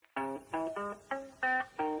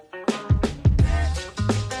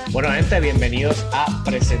Bueno, gente, bienvenidos a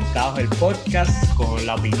Presentados el Podcast con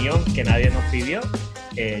la opinión que nadie nos pidió.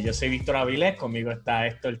 Yo soy Víctor Avilés, conmigo está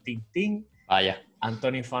Héctor Tintín, Vaya.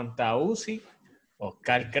 Anthony Fantauzzi,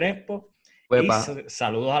 Oscar Crespo Uepa. y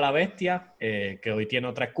saludos a la bestia, que hoy tiene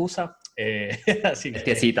otra excusa. Así que,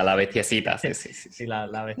 Bestiecita, la bestiecita. Sí. sí, la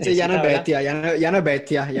bestiecita, Sí, ya no es ¿verdad? bestia,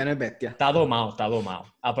 ya no es bestia. Está domado.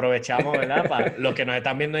 Aprovechamos, ¿verdad? Para los que nos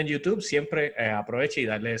están viendo en YouTube, siempre aproveche y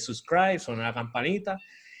darle subscribe, sonar la campanita.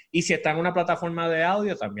 Y si está en una plataforma de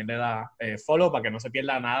audio, también le da follow para que no se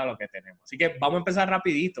pierda nada de lo que tenemos. Así que vamos a empezar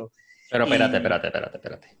rapidito. Pero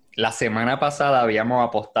espérate. La semana pasada habíamos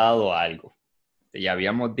apostado a algo. Y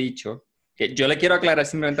habíamos dicho que yo le quiero aclarar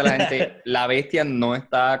simplemente a la gente, la bestia no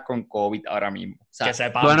está con COVID ahora mismo. O sea, Que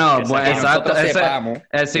sepamos. Bueno, que pues, sepamos. exacto. nosotros sepamos,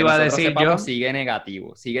 Eso que iba a nosotros decir sepamos, yo. sigue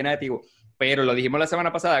negativo. Pero lo dijimos la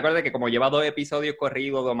semana pasada, acuérdate que como lleva 2 episodios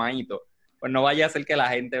corridos, domaditos, pues no vaya a ser que la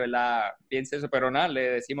gente, ¿verdad?, piense eso, pero nada, le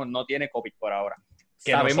decimos no tiene COVID por ahora.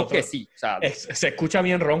 Que Sabemos nosotros- que sí, o sea, Se escucha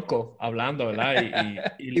bien ronco hablando, ¿verdad?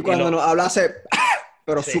 Y cuando nos habla hace...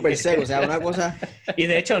 Pero Sí. súper serio, o sea, una cosa... Y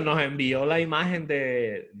de hecho nos envió la imagen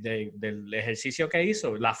del ejercicio que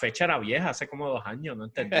hizo. La fecha era vieja, hace como 2 años, no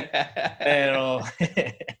entendí. Pero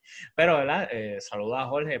 ¿verdad? Saluda a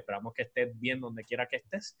Jorge, esperamos que estés bien donde quiera que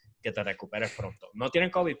estés, que te recuperes pronto. No tienen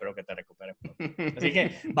COVID, pero que te recuperes pronto. Así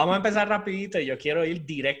que vamos a empezar rapidito y yo quiero ir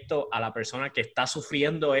directo a la persona que está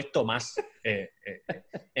sufriendo esto más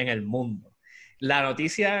en el mundo. La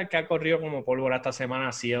noticia que ha corrido como pólvora esta semana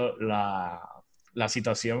ha sido la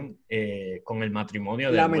situación con el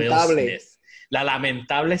matrimonio de Lamentable. Will Smith. La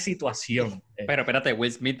lamentable situación. pero espérate,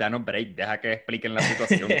 Will Smith, danos break, deja que expliquen la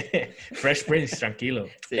situación. Fresh Prince, tranquilo.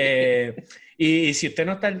 Sí. Y si usted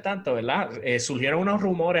no está al tanto, ¿verdad? Surgieron unos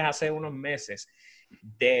rumores hace unos meses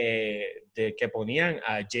de que ponían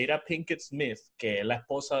a Jada Pinkett Smith, que es la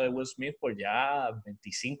esposa de Will Smith por ya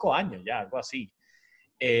 25 años, ya, algo así.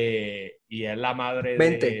 Y es la madre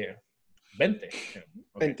 20. de... 20.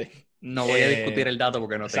 Ok. 20. No voy a discutir el dato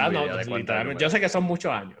porque no O sea, tengo no, idea de cuánto literalmente, yo sé que son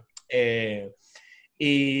muchos años.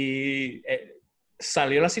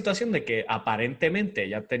 Salió la situación de que aparentemente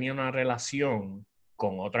ella tenía una relación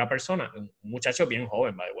con otra persona, un muchacho bien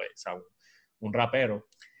joven, by the way, o sea, un rapero.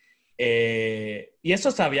 Y eso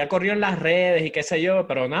se había corrido en las redes y qué sé yo,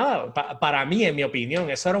 pero nada, para mí, en mi opinión,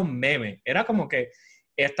 eso era un meme. Era como que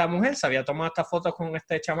esta mujer se había tomado estas fotos con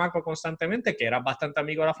este chamaco constantemente, que era bastante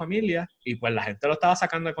amigo de la familia, y pues la gente lo estaba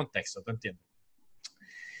sacando de contexto, ¿tú entiendes?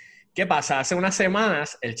 ¿Qué pasa? Hace unas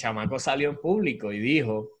semanas el chamaco salió en público y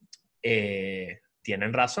dijo,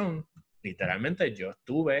 tienen razón, literalmente yo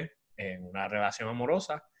estuve en una relación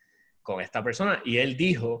amorosa con esta persona, y él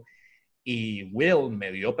dijo, y Will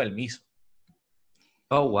me dio permiso.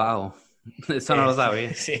 Oh, wow. Eso no lo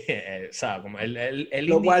sabía. Sí, o sea, como él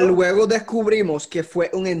Lo cual indicó- luego descubrimos que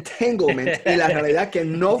fue un entanglement y la realidad que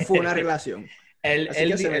no fue una relación. Así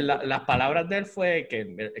que se me- las palabras de él fue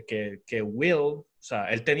que Will, o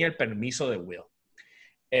sea, él tenía el permiso de Will.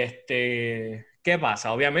 ¿Qué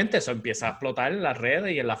pasa? Obviamente eso empieza a explotar en las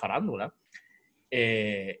redes y en la farándula.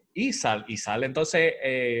 Y sale entonces,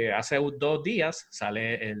 hace 2 días,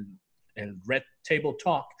 sale el Red Table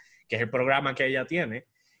Talk, que es el programa que ella tiene.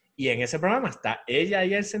 Y en ese programa está ella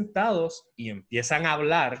y él sentados y empiezan a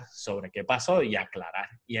hablar sobre qué pasó y aclarar.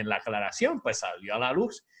 Y en la aclaración, pues salió a la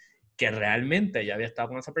luz que realmente ella había estado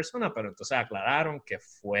con esa persona, pero entonces aclararon que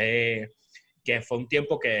fue un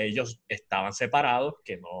tiempo que ellos estaban separados,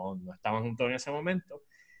 que no estaban juntos en ese momento.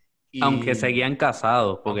 Y Aunque seguían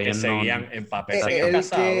casados, porque aunque ellos seguían no... en papel, seguían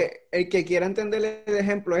casados. El que quiera entender el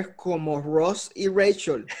ejemplo es como Ross y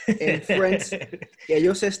Rachel en Friends, que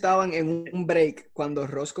ellos estaban en un break cuando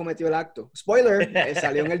Ross cometió el acto. Spoiler,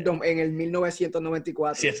 salió en el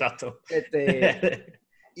 1994. Sí, exacto.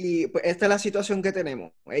 Y pues esta es la situación que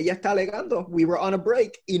tenemos. Ella está alegando, we were on a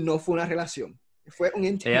break, y no fue una relación. Fue un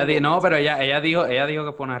entanglement. No, pero ella dijo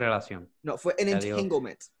que fue una relación. No, fue un Ella dijo-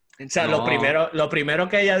 entanglement. O sea, No. lo primero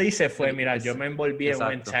que ella dice fue, mira, yo me envolví en un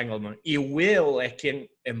Exacto. entanglement. Y Will es quien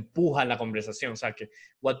empuja la conversación. O sea, que,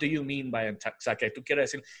 what do you mean by entanglement? O sea, que tú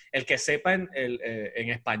quieres decir, el que sepa en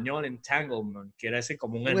español, entanglement, quiere decir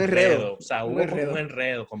como un enredo. O sea, hubo como un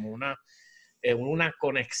enredo, como una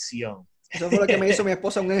conexión. Eso fue lo que me hizo mi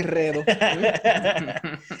esposa, un enredo.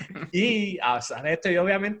 Y esto, y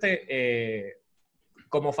obviamente,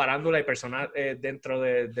 como farándula y personas dentro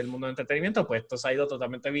del mundo del entretenimiento, pues esto se ha ido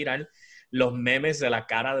totalmente viral. Los memes de la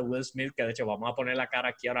cara de Will Smith, que de hecho vamos a poner la cara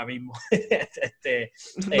aquí ahora mismo.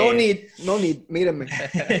 No need, mírenme.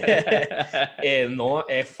 No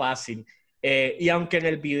es fácil. Y aunque en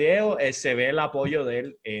el video se ve el apoyo de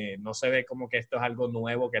él, no se ve como que esto es algo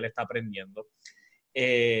nuevo que él está aprendiendo.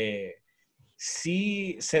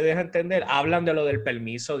 sí se deja entender, hablan de lo del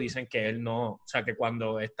permiso, dicen que él no, o sea, que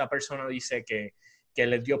cuando esta persona dice que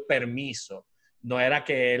les dio permiso, no era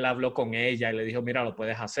que él habló con ella y le dijo, mira, lo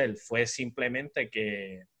puedes hacer, fue simplemente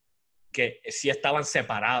que sí estaban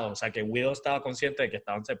separados, o sea, que Widow estaba consciente de que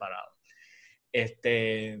estaban separados.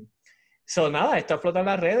 Nada, esto explota en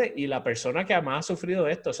las redes y la persona que más ha sufrido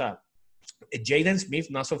esto, o sea, Jaden Smith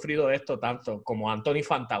no ha sufrido esto tanto como Anthony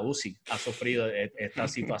Fantuzzi ha sufrido esta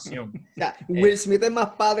situación. O sea, Will Smith es más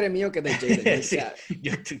padre mío que de Jaden. O sea, sí,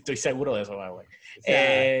 yo estoy seguro de eso, güey. O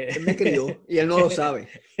sea, él me crió y él no lo sabe.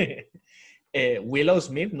 Willow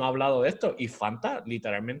Smith no ha hablado de esto y Fanta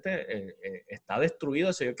literalmente está destruido.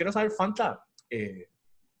 O sea, yo quiero saber, Fanta,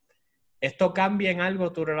 ¿esto cambia en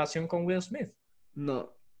algo tu relación con Will Smith?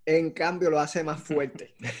 No, en cambio lo hace más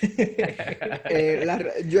fuerte.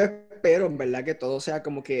 Yo espero, en verdad, que todo sea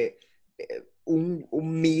como que un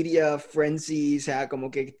media frenzy, o sea, como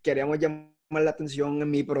que queremos llamar la atención,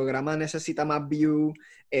 mi programa necesita más view.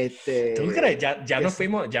 ¿Tú crees? Ya nos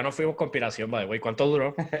fuimos conspiración, by the way. ¿Cuánto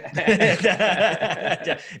duró?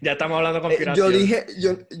 ya estamos hablando de conspiración.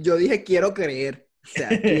 Yo dije quiero creer. O sea,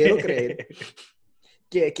 quiero creer.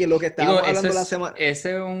 Que lo que estábamos hablando la semana...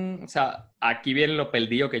 Ese es o sea, aquí viene lo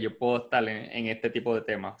perdido que yo puedo estar en este tipo de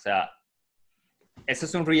temas. O sea, eso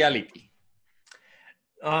es un reality.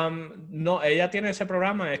 No, ella tiene ese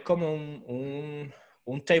programa, es como un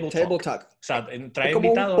table talk. O sea, trae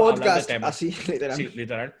invitados a hablar de temas. Así, literal. Sí,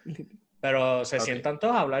 literal. Pero se sientan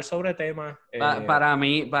todos a hablar sobre temas. Para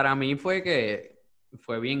mí fue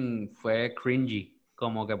cringy,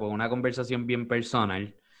 como que por una conversación bien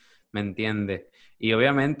personal, ¿me entiendes? Y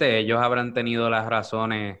obviamente ellos habrán tenido las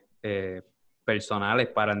razones personales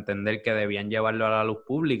para entender que debían llevarlo a la luz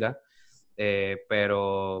pública,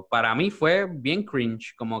 pero para mí fue bien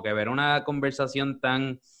cringe, como que ver una conversación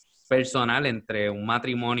tan personal entre un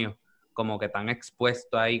matrimonio, como que tan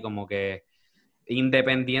expuesto ahí, como que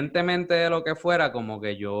independientemente de lo que fuera, como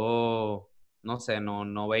que yo, no sé,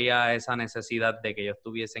 no veía esa necesidad de que ellos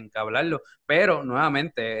tuviesen que hablarlo, pero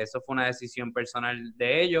nuevamente, eso fue una decisión personal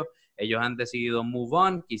de ellos han decidido move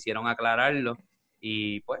on, quisieron aclararlo,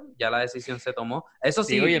 y pues ya la decisión se tomó. Eso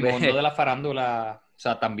sí, y el mundo de la farándula, o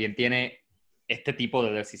sea, también tiene este tipo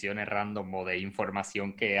de decisiones random o de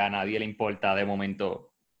información que a nadie le importa de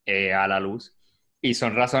momento a la luz. Y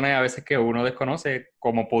son razones a veces que uno desconoce,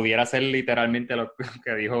 como pudiera ser literalmente lo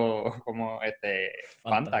que dijo como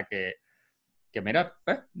Fanta, que mira,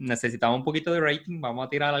 pues, necesitamos un poquito de rating, vamos a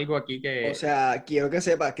tirar algo aquí que... O sea, quiero que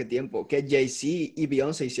sepas que Jay-Z y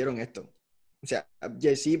Beyoncé hicieron esto. O sea,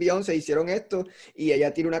 Jay-Z y Beyoncé hicieron esto y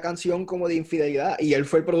ella tiene una canción como de infidelidad y él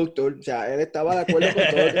fue el productor. O sea, él estaba de acuerdo con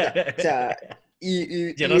todo. O sea,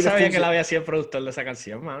 yo no sabía que él había sido el productor de esa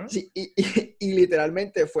canción, mano. Sí, y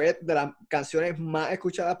literalmente fue de las canciones más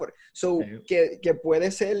escuchadas por... So, sí. que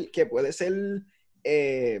puede ser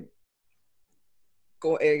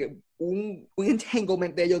un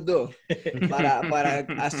entanglement de ellos dos para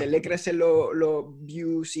hacerle crecer los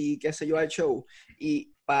views y qué sé yo al show.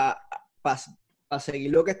 Y para seguir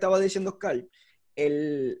lo que estaba diciendo Oscar,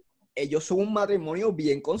 ellos son un matrimonio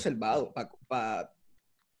bien conservado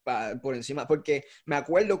por encima, porque me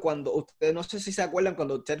acuerdo cuando, ustedes no sé si se acuerdan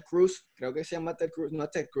cuando Ted Cruz, creo que se llama Ted Cruz, no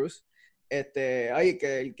Ted Cruz,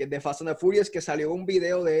 que de Fast and the Furious, que salió un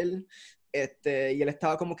video de él, y él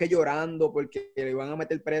estaba como que llorando porque le iban a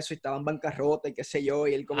meter preso y estaba en bancarrota y qué sé yo,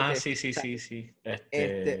 y él como que... Sí.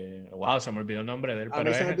 Wow, se me olvidó el nombre de él. A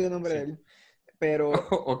mí se me olvidó el nombre de él. Pero...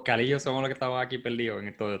 Oscar y yo somos los que estamos aquí perdidos en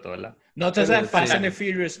esto de todo, ¿verdad? No, usted sabe Fast and the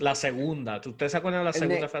Furious, la segunda. ¿Usted se acuerda de la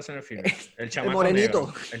segunda Fast and the Furious? El chamaco morenito.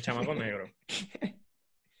 negro. El chamaco negro.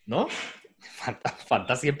 ¿No?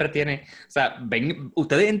 Fanta siempre tiene... O sea,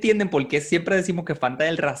 ustedes entienden por qué siempre decimos que Fanta es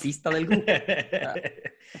el racista del grupo.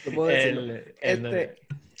 No puedo decirlo.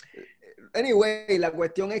 Anyway, la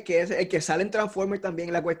cuestión es que es el que sale en Transformers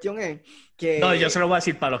también. La cuestión es que... No, yo se lo voy a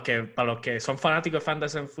decir para los que son fanáticos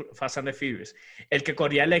de Fast and the Furious. El que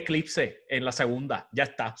corría el Eclipse en la segunda, ya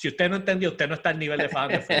está. Si usted no entendió, usted no está al nivel de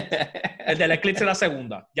Fast and the Furious. El del Eclipse en la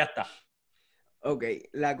segunda, ya está. Ok,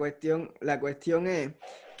 la cuestión es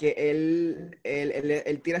que él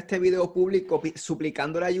tira este video público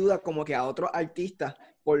suplicando la ayuda como que a otros artistas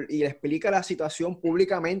y le explica la situación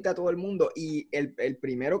públicamente a todo el mundo, y el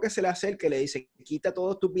primero que se le acerca y le dice, quita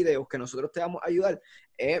todos tus videos que nosotros te vamos a ayudar,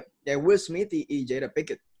 es Will Smith y Jada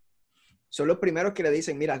Pinkett. Son los primeros que le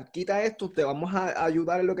dicen, mira, quita esto, te vamos a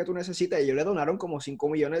ayudar en lo que tú necesitas, y ellos le donaron como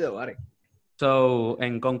 $5 millones. So,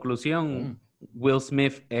 en conclusión, Will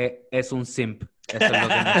Smith es un simp. Eso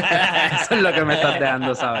es lo que me estás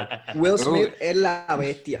dejando saber. Will Smith es la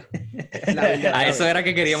bestia. A eso era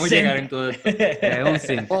que queríamos llegar en todo esto. Es un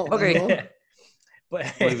simp. Okay.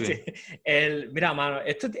 Pues, Muy bien. mira, mano,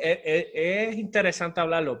 esto es interesante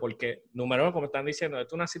hablarlo porque, número uno, como están diciendo,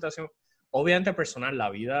 esto es una situación obviamente personal. La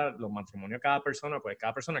vida, los matrimonios de cada persona, pues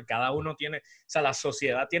cada persona, cada uno tiene, o sea, la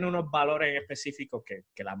sociedad tiene unos valores específicos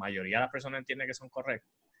que la mayoría de las personas entiende que son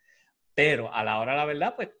correctos. Pero a la hora de la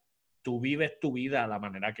verdad, pues tú vives tu vida a la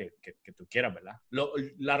manera que tú quieras, ¿verdad?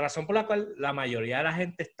 La razón por la cual la mayoría de la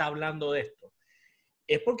gente está hablando de esto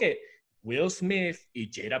es porque Will Smith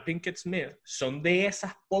y Jada Pinkett Smith son de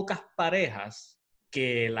esas pocas parejas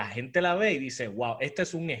que la gente la ve y dice, wow, este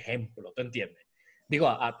es un ejemplo, ¿tú entiendes? Digo,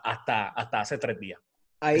 hasta hace 3 días.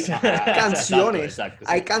 Hay Exacto, canciones, exacto,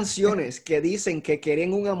 hay sí. canciones que dicen que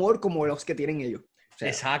quieren un amor como los que tienen ellos. O sea,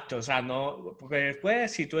 Exacto, o sea, no, porque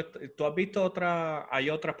después, si tú has visto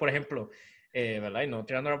hay otras, por ejemplo, ¿verdad? Y no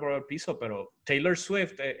tirándola por el piso, pero Taylor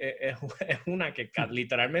Swift es una que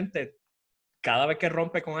literalmente cada vez que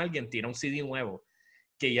rompe con alguien tira un CD nuevo,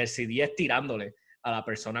 que ya el CD es tirándole a la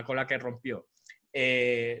persona con la que rompió.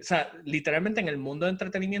 O sea, literalmente en el mundo de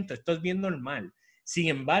entretenimiento esto es bien normal. Sin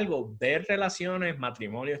embargo, ver relaciones,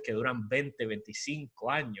 matrimonios que duran 20,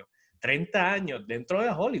 25 años, 30 años dentro de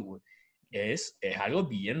Hollywood es algo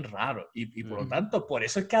bien raro. Y por lo tanto, por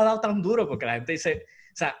eso es que ha dado tan duro, porque la gente dice,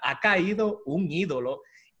 o sea, ha caído un ídolo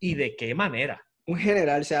y de qué manera. un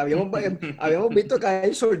general, o sea, habíamos visto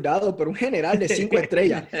caer soldados, pero un general de 5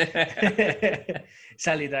 estrellas. O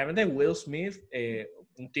sea, literalmente Will Smith,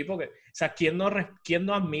 un tipo que, o sea, ¿quién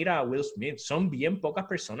no admira a Will Smith? Son bien pocas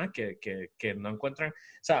personas que no encuentran,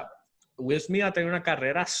 o sea, Will Smith ha tenido una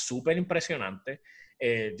carrera súper impresionante.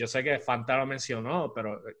 Yo sé que Fanta lo mencionó,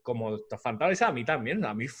 pero como Fanta lo dice, a mí también,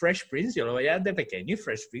 a mí Fresh Prince, yo lo veía desde pequeño y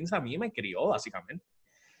Fresh Prince a mí me crió, básicamente.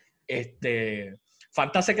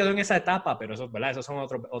 Fanta se quedó en esa etapa, pero eso, ¿verdad? Esos son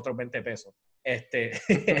otros 20 pesos.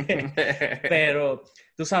 Pero,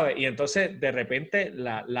 tú sabes, y entonces de repente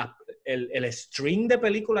el string de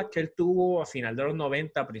películas que él tuvo a final de los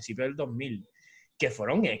 90, a principios del 2000, que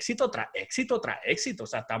fueron éxito tras éxito tras éxito. O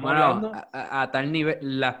sea, estamos hablando... a tal nivel,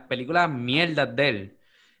 las películas mierdas de él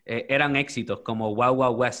eran éxitos, como Wild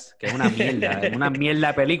Wild West, que es una mierda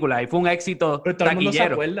de película, y fue un éxito Pero todo el mundo se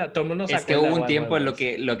taquillero. acuerda, todo el mundo se Es que acuerda hubo de un Wild tiempo Wild en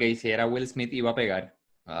West. lo que hiciera Will Smith iba a pegar.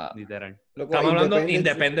 Literal. Loco, Estamos hablando de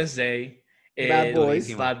Independence Day, Bad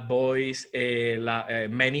Boys. Bad Boys,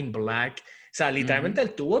 Men in Black. O sea, literalmente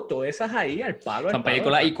él tuvo todas esas ahí al palo. Son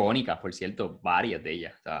películas icónicas, por cierto, varias de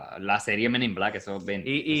ellas. O sea, la serie Men in Black, eso ven.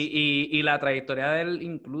 Y la trayectoria de él,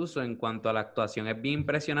 incluso en cuanto a la actuación, es bien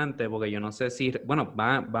impresionante, porque yo no sé si, bueno,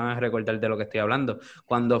 van a recordar de lo que estoy hablando.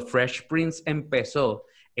 Cuando Fresh Prince empezó,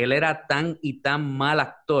 él era tan y tan mal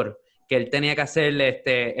actor que él tenía que hacer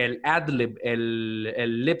el ad-lib,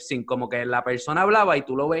 el lip sync, como que la persona hablaba y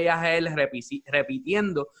tú lo veías a él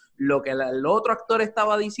repitiendo lo que el otro actor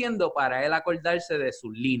estaba diciendo para él acordarse de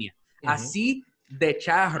sus líneas. Así de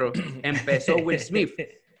charro empezó Will Smith.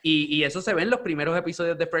 Y eso se ve en los primeros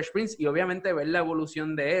episodios de Fresh Prince y obviamente ver la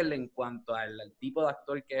evolución de él en cuanto al tipo de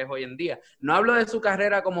actor que es hoy en día. No hablo de su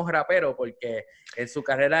carrera como rapero, porque en su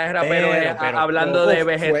carrera de rapero hablando de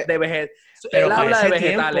vegetales. Él habla de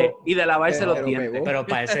vegetales y de lavarse los dientes. Pero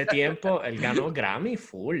para ese tiempo él ganó Grammy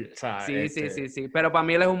full. O sea, sí. Pero para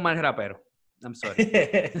mí él es un mal rapero. I'm sorry.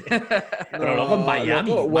 Pero luego en Miami.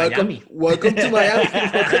 Loco, Miami. Welcome to Miami.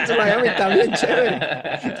 Welcome to Miami. Está bien chévere.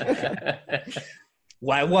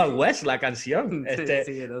 Wild Wild West, la canción.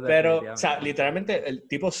 Pero, o sea, literalmente el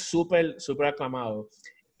tipo súper aclamado.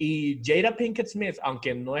 Y Jada Pinkett Smith,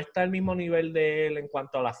 aunque no está al mismo nivel de él en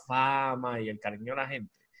cuanto a la fama y el cariño de la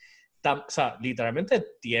gente, o sea, literalmente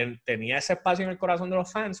tenía ese espacio en el corazón de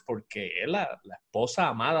los fans porque es la esposa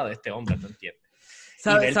amada de este hombre, ¿tú entiendes?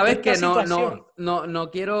 ¿Sabes que no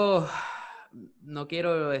quiero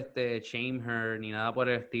shame her ni nada por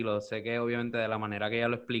el estilo. Sé que obviamente de la manera que ella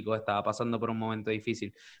lo explicó estaba pasando por un momento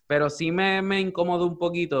difícil, pero sí me incomodó un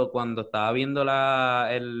poquito cuando estaba viendo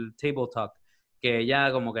el Table Talk, que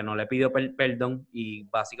ella como que no le pidió perdón y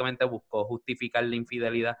básicamente buscó justificar la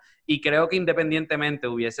infidelidad, y creo que independientemente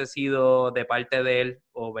hubiese sido de parte de él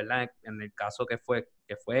o, ¿verdad?, en el caso que fue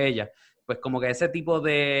ella, pues como que ese tipo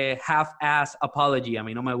de half-ass apology a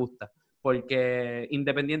mí no me gusta, porque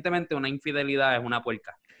independientemente una infidelidad es una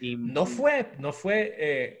puerca. Y no fue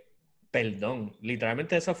perdón,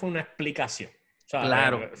 literalmente esa fue una explicación. O sea,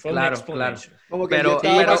 claro. Como que Pero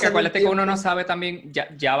que acuérdate que uno no sabe también,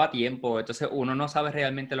 ya va tiempo, entonces uno no sabe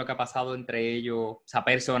realmente lo que ha pasado entre ellos, o sea,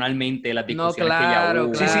 personalmente, las discusiones que ya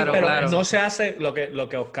hubo. Sí, pero no se hace, lo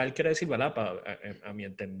que Oscar quiere decir, ¿verdad? A mi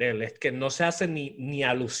entender, es que no se hace ni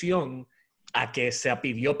alusión a que se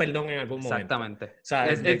pidió perdón en algún momento. Exactamente. O sea,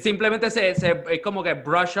 es simplemente es como que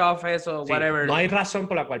brush off eso, sí, whatever. no hay razón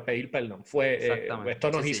por la cual pedir perdón.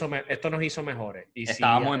 Esto nos Sí, hizo mejores. Y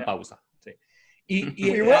Estábamos sí, en pausa. Sí.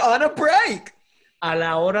 Y We were on a break. a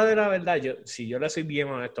la hora de la verdad, yo le soy bien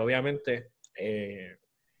honesto, obviamente,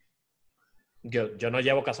 yo no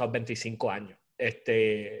llevo casado 25 años.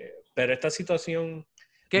 Pero esta situación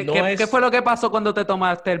 ¿Qué es... fue lo que pasó cuando te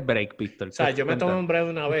tomaste el break, Víctor? O sea, yo me tomé un break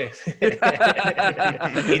una vez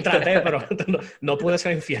y traté, pero no pude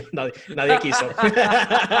ser infiel. Nadie quiso.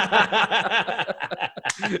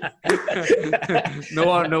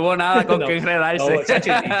 No hubo nada con que enredarse. No,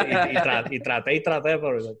 chacho, y traté,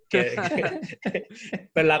 pero...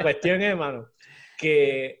 pero la cuestión es, hermano,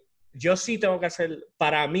 que yo sí tengo que hacer...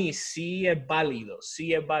 Para mí sí es válido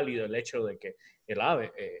el hecho de que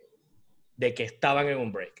de que estaban en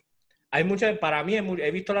un break. Para mí,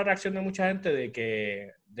 he visto la reacción de mucha gente de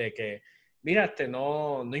que mira,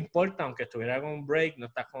 no importa, aunque estuviera en un break, no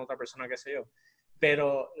estás con otra persona, qué sé yo.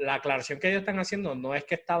 Pero la aclaración que ellos están haciendo no es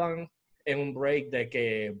que estaban en un break de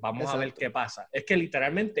que vamos a ver qué pasa. Es que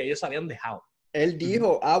literalmente ellos se habían dejado. Él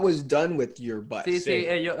dijo, I was done with your butt. Sí,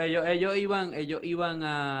 ellos iban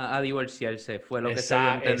a divorciarse, fue lo que se dio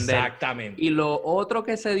a entender. Exactamente. Y lo otro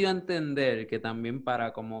que se dio a entender, que también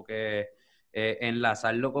para como que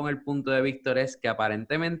enlazarlo con el punto de Víctor, es que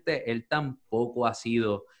aparentemente él tampoco ha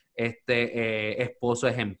sido esposo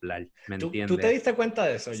ejemplar, ¿me entiendes? ¿Tú te diste cuenta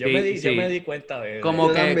de eso? Sí, yo me di cuenta de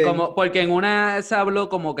porque en una se habló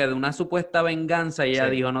como que de una supuesta venganza y ella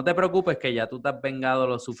dijo, no te preocupes que ya tú te has vengado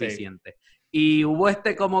lo suficiente. Y hubo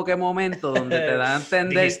como que momento donde te da a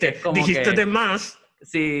entender dijiste de más.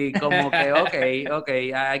 Sí, como que, ok,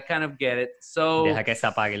 I kind of get it. So, deja que se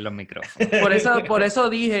apaguen los micrófonos. Por eso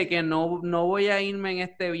dije que no voy a irme en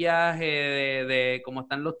este viaje de cómo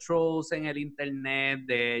están los trolls en el internet,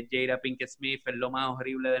 de Jada Pinkett Smith, es lo más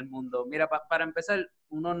horrible del mundo. Mira, para empezar,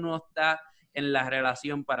 uno no está en la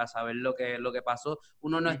relación para saber lo que pasó.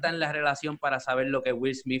 Uno no está en la relación para saber lo que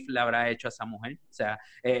Will Smith le habrá hecho a esa mujer. O sea,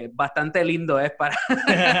 bastante lindo es para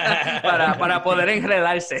poder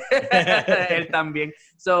enredarse. Él también.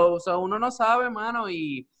 So uno no sabe, mano,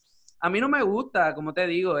 y a mí no me gusta, como te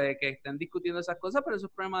digo, que estén discutiendo esas cosas, pero eso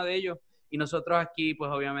es problema de ellos. Y nosotros aquí, pues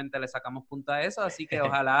obviamente le sacamos punta a eso, así que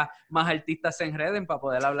ojalá más artistas se enreden para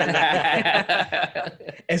poder hablar de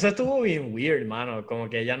eso estuvo bien weird, mano. Como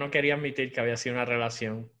que ella no quería admitir que había sido una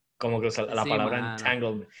relación, como que usar la palabra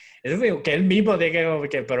entanglement. Eso fue que él mismo dice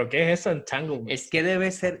que, pero ¿qué es eso, entanglement? Es que debe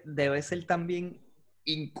ser también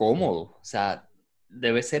incómodo. O sea,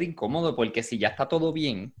 debe ser incómodo porque si ya está todo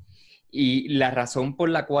bien y la razón por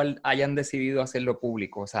la cual hayan decidido hacerlo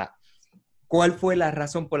público, o sea, ¿cuál fue la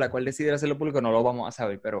razón por la cual decidieron hacerlo público? No lo vamos a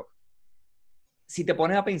saber, pero si te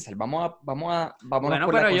pones a pensar, vámonos por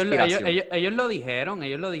la conspiración. Ellos lo dijeron.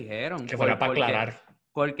 Que fuera para aclarar.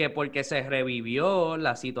 Porque se revivió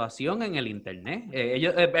la situación en el internet.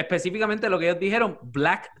 Ellos, específicamente lo que ellos dijeron,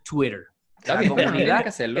 Black Twitter. Está bien, pero no tienen que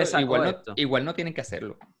hacerlo. Igual no tienen que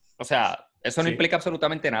hacerlo. O sea, eso no implica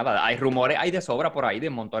absolutamente nada. Hay rumores, hay de sobra por ahí de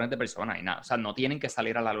montones de personas y nada. O sea, no tienen que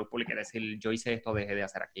salir a la luz pública y decir, yo hice esto, dejé de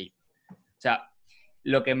hacer aquello. O sea,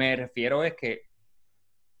 lo que me refiero es que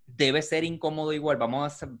debe ser incómodo igual,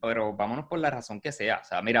 pero vámonos por la razón que sea. O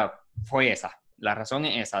sea, mira, fue esa. La razón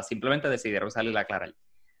es esa. Simplemente decidieron salir a aclarar.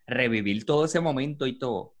 Revivir todo ese momento y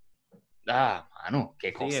todo. Mano,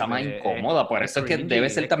 qué cosa más incómoda. Por eso es que debe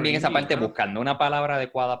ser también esa parte, buscando una palabra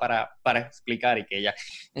adecuada para explicar y que ella...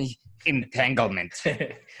 Entanglement.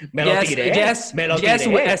 Me lo tiré.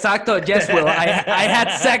 Exacto. Yes, Will. I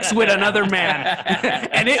had sex with another man.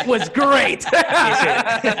 And it was great.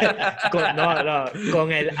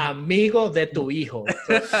 Con el amigo de tu hijo.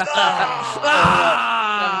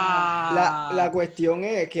 La cuestión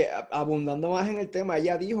es que, abundando más en el tema,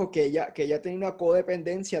 ella dijo que ella tenía una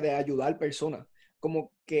codependencia de ayudar personas.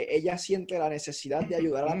 Como que ella siente la necesidad de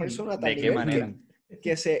ayudar a la persona ¿De qué manera?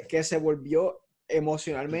 Que se volvió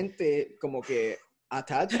emocionalmente como que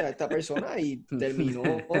attached a esta persona y terminó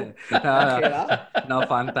no,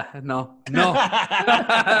 Fanta, no.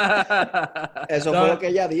 Eso fue lo que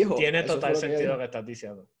ella dijo. Tiene total sentido lo que estás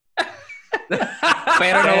diciendo.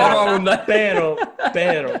 Pero no vamos a abundar. Pero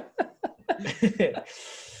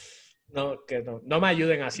no me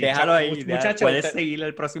ayuden así. Déjalo ahí, muchachos. Puedes seguir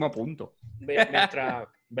el próximo punto. Mientras,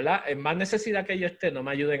 ¿verdad? En más necesidad que yo esté, no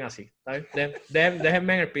me ayuden así.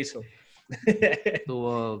 Déjenme en el piso.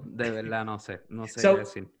 De verdad, no sé qué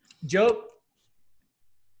decir.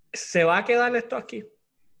 ¿Se va a quedar esto aquí?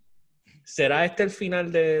 ¿Será este el final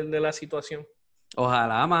de la situación?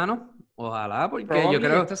 Ojalá, mano. Ojalá, porque yo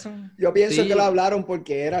creo... Yo pienso que lo hablaron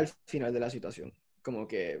porque era el final de la situación. como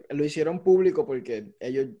que lo hicieron público porque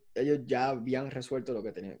ellos ya habían resuelto lo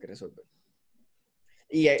que tenían que resolver.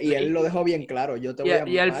 Y él lo dejó bien claro, yo te voy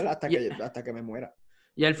a amar hasta que me muera.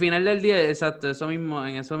 Y al final del día, exacto,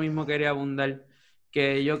 en eso mismo quería abundar,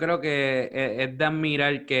 que yo creo que es de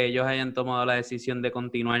admirar que ellos hayan tomado la decisión de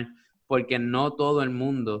continuar, porque no todo el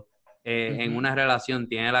mundo en una relación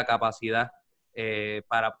tiene la capacidad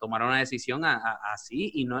para tomar una decisión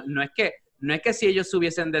así, y no es que si ellos se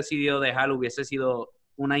hubiesen decidido dejar hubiese sido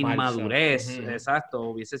una inmadurez, exacto,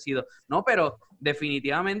 hubiese sido... No, pero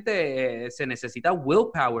definitivamente se necesita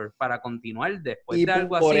willpower para continuar después de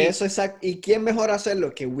algo por así. Eso, exacto. ¿Y quién mejor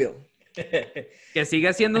hacerlo que Will? Que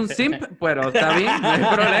sigue siendo un simp, pero está bien, no hay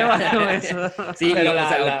problema con eso. Sí, pero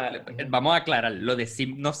vamos a aclarar, lo de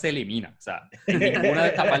simp no se elimina, o sea, ninguna de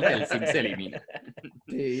estas partes del simp se elimina.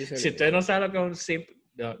 Sí, si usted no sabe lo que es un simp,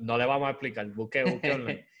 no le vamos a explicar, busque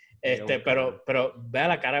online. Pero vea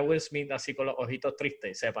la cara de Will Smith así con los ojitos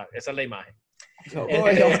tristes, sepa, esa es la imagen.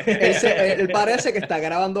 Él parece que está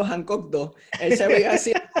grabando Hancock 2. Él se ve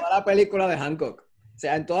así en toda la película de Hancock. O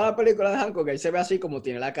sea, en toda la película de Hancock, él se ve así como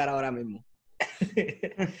tiene la cara ahora mismo.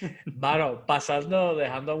 Bueno,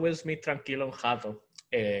 dejando a Will Smith tranquilo un jato,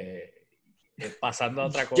 pasando a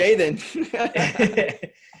otra cosa. Jaden.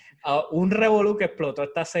 Un revolú que explotó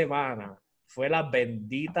esta semana fue la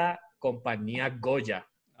bendita compañía Goya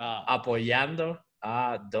apoyando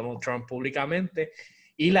a Donald Trump públicamente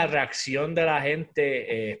y la reacción de la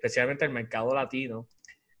gente, especialmente el mercado latino,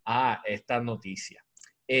 a esta noticia.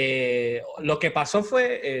 Lo que pasó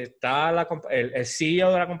fue, el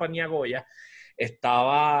CEO de la compañía Goya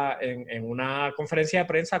estaba en una conferencia de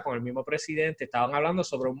prensa con el mismo presidente, estaban hablando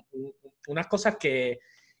sobre unas cosas que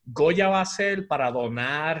Goya va a hacer para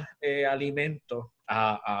donar alimentos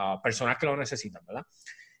a personas que lo necesitan, ¿verdad?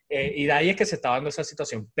 Y de ahí es que se está dando esa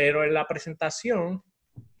situación. Pero en la presentación,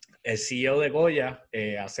 el CEO de Goya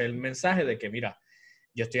hace el mensaje de que, mira,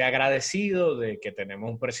 yo estoy agradecido de que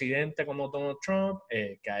tenemos un presidente como Donald Trump,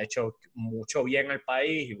 que ha hecho mucho bien al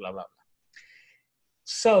país y bla, bla, bla.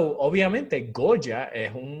 So, obviamente, Goya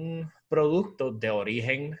es un producto de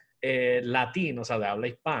origen latino, o sea, de habla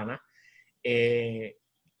hispana,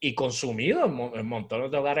 y consumido en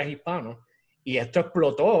montones de hogares hispanos. Y esto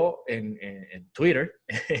explotó en Twitter,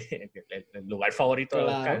 el lugar favorito de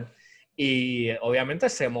Oscar. Y obviamente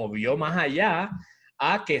se movió más allá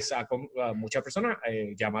a que muchas personas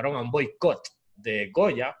llamaron a un boicot de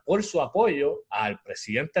Goya por su apoyo al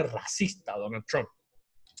presidente racista Donald Trump.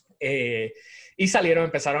 Y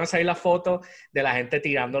empezaron a salir las fotos de la gente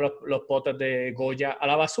tirando los potes de Goya a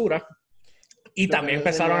la basura. Y también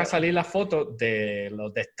empezaron a salir las fotos de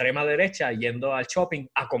los de extrema derecha yendo al shopping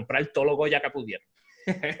a comprar todo lo Goya que pudieran.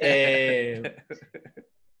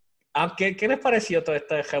 ¿Qué les pareció todo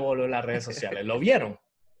este revolú en las redes sociales? ¿Lo vieron? O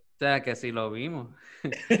sea, que sí lo vimos.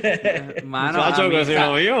 Muchacho, que sí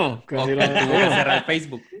lo vimos. Que sí lo vimos. Cerrar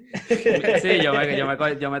Facebook. Sí,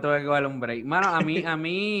 yo me tuve que coger un break. Mano, a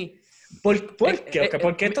mí... ¿Por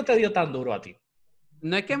qué esto te dio tan duro a ti?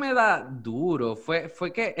 No es que me da duro, fue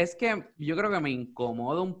que es que yo creo que me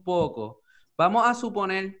incomoda un poco. Vamos a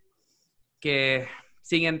suponer que,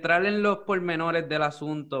 sin entrar en los pormenores del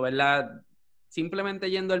asunto, ¿verdad? Simplemente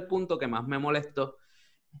yendo al punto que más me molestó,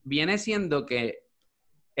 viene siendo que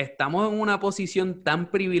estamos en una posición tan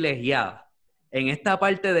privilegiada en esta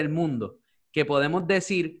parte del mundo que podemos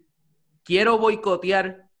decir, quiero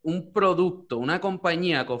boicotear un producto, una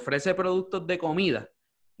compañía que ofrece productos de comida.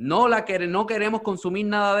 No queremos consumir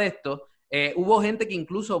nada de esto. Hubo gente que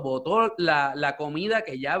incluso botó la comida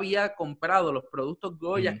que ya había comprado, los productos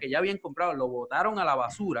Goya que ya habían comprado, lo botaron a la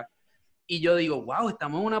basura. Y yo digo, wow,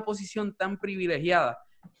 estamos en una posición tan privilegiada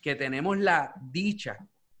que tenemos la dicha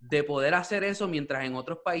de poder hacer eso mientras en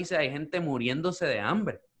otros países hay gente muriéndose de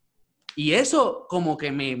hambre. Y eso como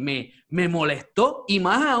que me molestó, y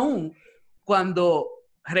más aún cuando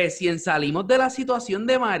recién salimos de la situación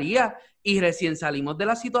de María y recién salimos de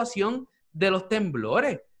la situación de los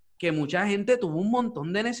temblores, que mucha gente tuvo un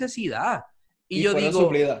montón de necesidad. Y yo fueron digo...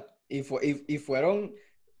 suplidas. Y fueron...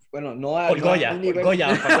 Bueno, no a... Por Goya.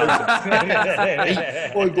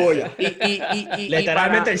 Por Goya.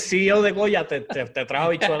 Literalmente el CEO de Goya te trajo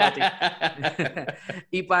bichuela a ti.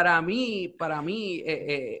 Y para mí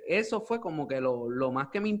eso fue como que lo más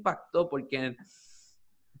que me impactó, porque...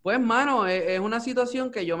 Pues, mano, es una situación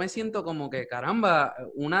que yo me siento como que, caramba,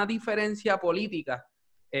 una diferencia política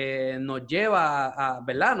nos lleva a,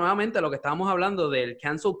 ¿verdad? Nuevamente lo que estábamos hablando del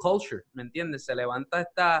cancel culture, ¿me entiendes? Se levanta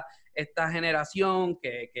esta generación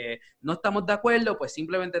que no estamos de acuerdo, pues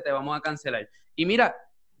simplemente te vamos a cancelar. Y mira,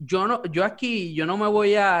 yo no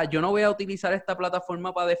voy a utilizar esta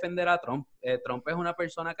plataforma para defender a Trump. Trump es una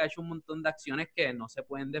persona que ha hecho un montón de acciones que no se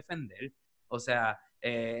pueden defender. O sea,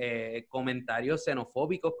 comentarios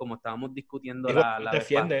xenofóbicos, como estábamos discutiendo la vez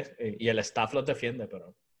defiende, y el staff los defiende,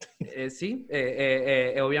 pero... sí,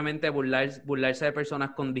 obviamente burlarse de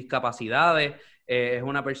personas con discapacidades. Es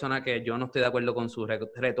una persona que yo no estoy de acuerdo con su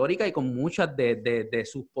retórica y con muchas de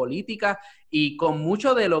sus políticas y con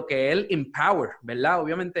mucho de lo que él empower, ¿verdad?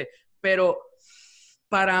 Obviamente, pero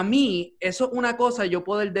para mí eso es una cosa yo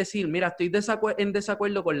poder decir, mira, estoy en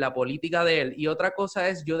desacuerdo con la política de él, y otra cosa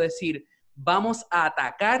es yo decir, vamos a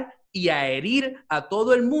atacar y a herir a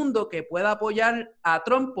todo el mundo que pueda apoyar a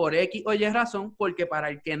Trump por X o Y razón, porque para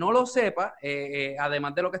el que no lo sepa,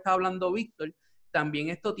 además de lo que estaba hablando Víctor, también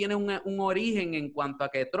esto tiene un origen en cuanto a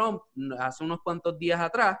que Trump, hace unos cuantos días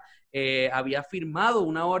atrás, había firmado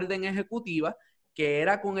una orden ejecutiva que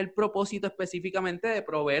era con el propósito específicamente de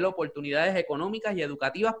proveer oportunidades económicas y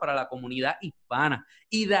educativas para la comunidad hispana.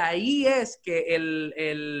 Y de ahí es que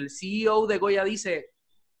el CEO de Goya dice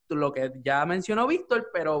lo que ya mencionó Víctor,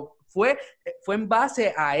 pero fue en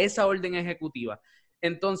base a esa orden ejecutiva.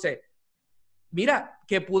 Entonces, mira,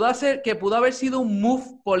 que pudo haber sido un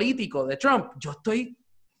move político de Trump. Yo estoy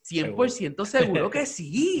 100% seguro que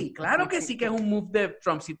sí. Claro que sí que es un move de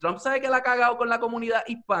Trump. Si Trump sabe que la ha cagado con la comunidad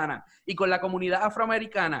hispana y con la comunidad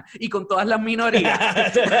afroamericana y con todas las minorías.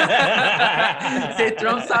 Si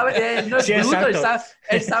Trump sabe, él no es bruto,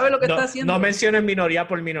 él sabe lo que está haciendo. No menciones minoría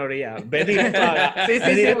por minoría. Ve directo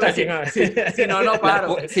a Si no, no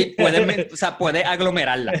paro. Sí, puede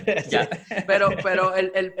aglomerarla. Ya. Pero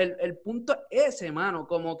el punto es ese, mano,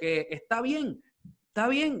 como que está bien. Está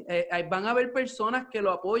bien, van a haber personas que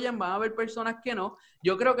lo apoyan, van a haber personas que no.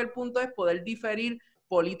 Yo creo que el punto es poder diferir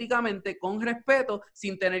políticamente con respeto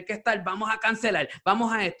sin tener que estar, vamos a cancelar,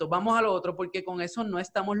 vamos a esto, vamos a lo otro, porque con eso no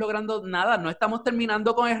estamos logrando nada, no estamos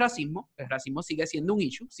terminando con el racismo sigue siendo un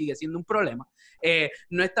issue, sigue siendo un problema.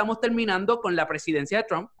 No estamos terminando con la presidencia de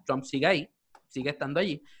Trump sigue ahí, sigue estando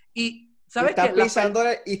allí. Y ¿sabes qué?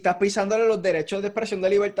 Estás pisándole los derechos de expresión de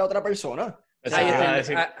libertad a otra persona.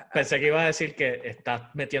 Pensé que iba a decir que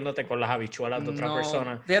estás metiéndote con las habichuelas de otra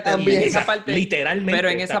persona. Fíjate, en esa parte, literalmente. Pero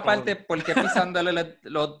en esa parte, ¿por qué pisándole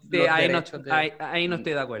los derechos? Ahí no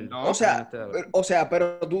estoy de acuerdo. No,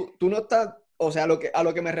 pero tú no estás... O sea, a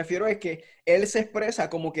lo que me refiero es que él se expresa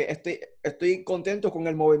como que estoy contento con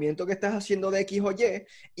el movimiento que estás haciendo de X o Y,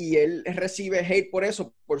 y él recibe hate por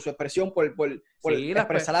eso, por su expresión, por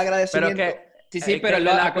expresar agradecimiento. Pero que, sí, pero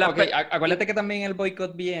acuérdate que también el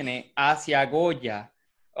boicot viene hacia Goya,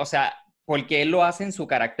 o sea, porque él lo hace en su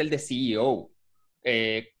carácter de CEO,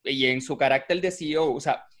 y en su carácter de CEO, o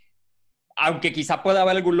sea, aunque quizás pueda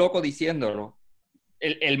haber algún loco diciéndolo,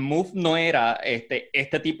 el move no era,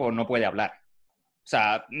 este tipo no puede hablar. O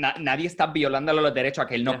sea, nadie está violándole los derechos a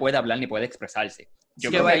que él no puede hablar ni puede expresarse.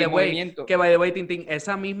 Yo creo que hay un movimiento... Que, by the way, Tintín,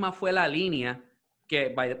 esa misma fue la línea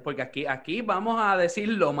porque aquí vamos a decir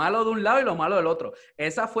lo malo de un lado y lo malo del otro.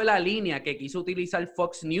 Esa fue la línea que quiso utilizar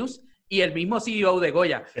Fox News y el mismo CEO de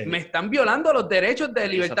Goya. Sí. Me están violando los derechos de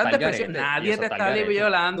libertad de expresión. Nadie te está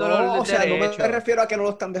violando los derechos. No me refiero a que no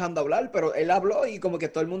lo están dejando hablar, pero él habló y como que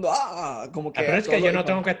todo el mundo, como que... Pero es que yo no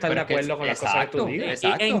tengo que estar de acuerdo con las cosas que tú digas.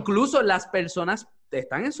 E incluso las personas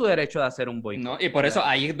están en su derecho de hacer un boicot. No, y por eso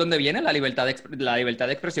ahí es donde viene la libertad de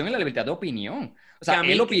expresión y la libertad de opinión. O sea,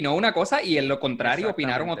 él opinó una cosa y en lo contrario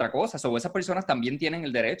opinaron otra cosa. O esas personas también tienen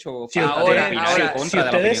el derecho de opinar en contra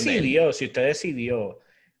de la opinión de él. Si usted decidió,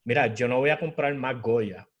 mira, yo no voy a comprar más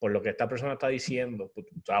Goya por lo que esta persona está diciendo, o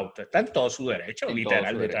sea, usted está en todo su derecho,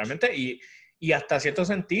 literalmente. Y hasta cierto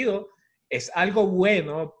sentido es algo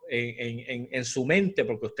bueno en su mente,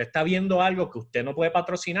 porque usted está viendo algo que usted no puede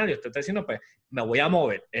patrocinar y usted está diciendo, pues, me voy a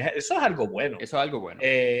mover. Eso es algo bueno. Eso es algo bueno.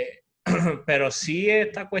 Pero sí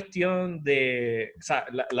esta cuestión de, o sea,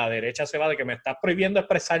 la derecha se va de que me estás prohibiendo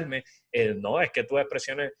expresarme. No, es que tus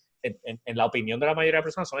expresiones, en la opinión de la mayoría de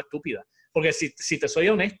personas, son estúpidas. Porque si te soy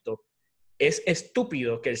honesto, es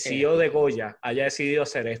estúpido que el CEO de Goya haya decidido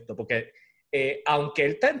hacer esto, porque... aunque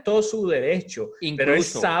él está en todo su derecho, pero él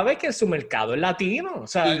sabe que su mercado es latino. O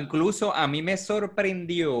sea, incluso a mí me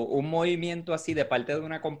sorprendió un movimiento así de parte de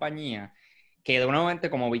una compañía que de una momento,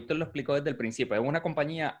 como Víctor lo explicó desde el principio, es una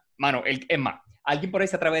compañía, mano, es más, alguien por ahí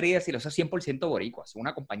se atrevería a decir, eso es 100% boricuas,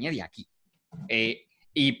 una compañía de aquí.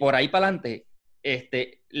 Y por ahí para adelante,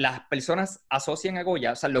 las personas asocian a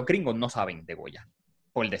Goya, o sea, los gringos no saben de Goya,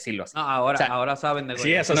 por decirlo así. No, ahora saben de Goya.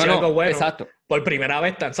 Sí, eso es algo bueno. Exacto. Por primera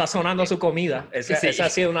vez están sazonando su comida. Esa ha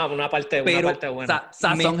sido una parte buena.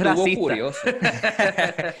 Sazón racista. Curioso.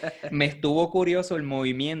 Me estuvo curioso el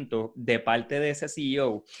movimiento de parte de ese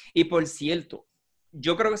CEO. Y por cierto,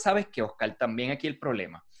 yo creo que sabes que, Oscar, también aquí el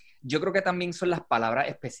problema. Yo creo que también son las palabras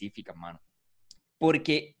específicas, mano.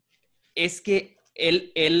 Porque es que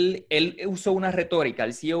él usó una retórica,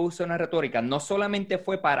 el CEO usó una retórica, no solamente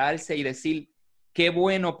fue pararse y decir, qué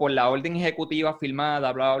bueno por la orden ejecutiva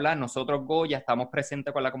firmada, bla, bla, bla, nosotros Goya estamos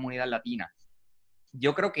presentes con la comunidad latina.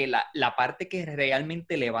 Yo creo que la parte que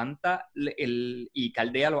realmente levanta y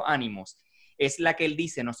caldea los ánimos es la que él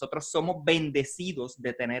dice, nosotros somos bendecidos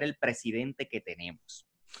de tener el presidente que tenemos.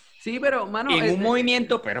 Sí, pero, mano... En un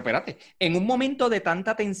movimiento, pero espérate, en un momento de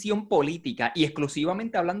tanta tensión política y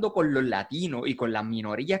exclusivamente hablando con los latinos y con las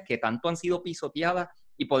minorías que tanto han sido pisoteadas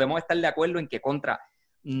y podemos estar de acuerdo en que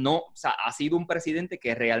no, o sea, ha sido un presidente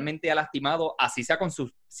que realmente ha lastimado, así sea con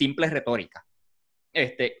su simple retórica,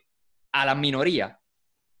 a las minorías.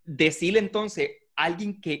 Decirle entonces a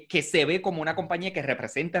alguien que se ve como una compañía que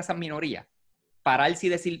representa a esas minorías, pararse y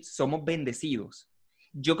decir, somos bendecidos.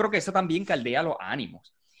 Yo creo que eso también caldea los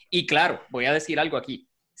ánimos. Y claro, voy a decir algo aquí.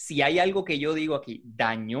 Si hay algo que yo digo aquí,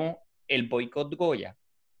 dañó el boicot Goya,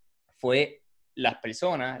 fue las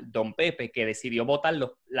personas, Don Pepe, que decidió votar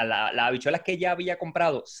las habichuelas que ya había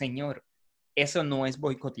comprado. Señor, eso no es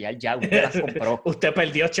boicotear, ya usted las compró. Usted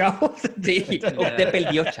perdió, chavo. Sí, usted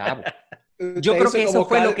perdió, chavo. Usted Yo creo hizo que eso como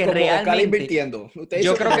fue lo que como realmente... Cal invirtiendo. Usted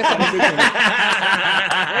Yo hizo creo como que eso...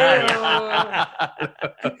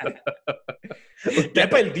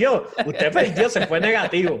 Usted perdió, se fue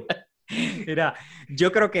negativo. Mira,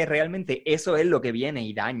 yo creo que realmente eso es lo que viene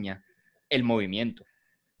y daña el movimiento.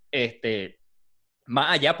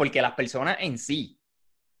 Más allá, porque las personas en sí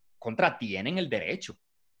tienen el derecho.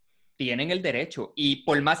 Tienen el derecho. Y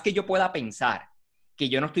por más que yo pueda pensar que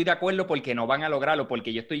yo no estoy de acuerdo porque no van a lograrlo,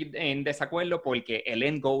 porque yo estoy en desacuerdo porque el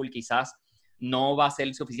end goal quizás no va a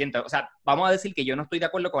ser suficiente. O sea, vamos a decir que yo no estoy de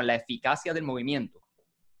acuerdo con la eficacia del movimiento.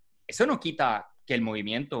 Eso no quita que el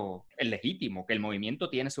movimiento es legítimo, que el movimiento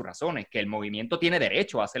tiene sus razones, que el movimiento tiene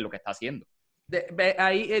derecho a hacer lo que está haciendo.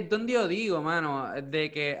 Ahí es donde yo digo, mano, de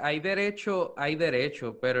que hay derecho,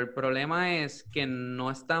 pero el problema es que no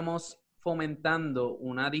estamos fomentando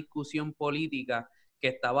una discusión política que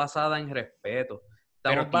está basada en respeto.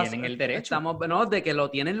 Pero tienen el derecho. No, de que lo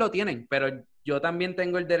tienen, pero yo también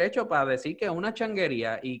tengo el derecho para decir que es una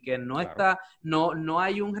changuería y que no Claro. no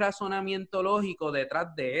hay un razonamiento lógico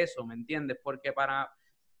detrás de eso, ¿me entiendes? Porque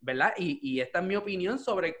 ¿verdad? Y esta es mi opinión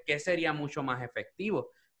sobre qué sería mucho más efectivo.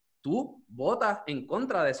 Tú votas en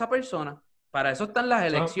contra de esa persona, para eso están las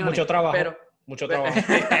elecciones. Mucho trabajo.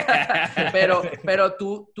 Pero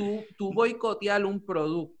tú boicotear un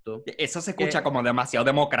producto. Eso se escucha como demasiado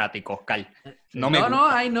democrático, Oscar. No,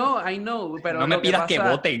 I know. Pero no me pidas que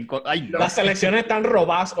voten. Ay, no. Las elecciones están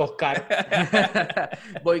robadas, Oscar.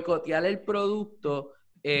 Boicotear el producto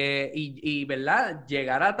y ¿verdad?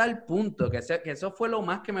 Llegar a tal punto que eso fue lo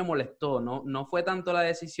más que me molestó. No fue tanto la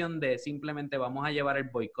decisión de simplemente vamos a llevar el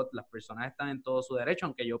boicot. Las personas están en todo su derecho,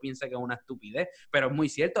 aunque yo piense que es una estupidez, pero es muy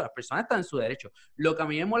cierto, las personas están en su derecho. Lo que a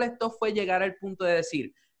mí me molestó fue llegar al punto de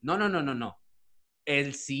decir, no.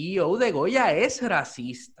 El CEO de Goya es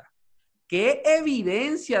racista. ¿Qué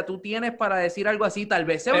evidencia tú tienes para decir algo así? Tal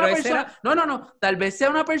vez sea una persona... No. Tal vez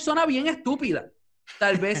sea una persona bien estúpida.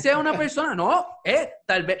 Tal vez sea una persona...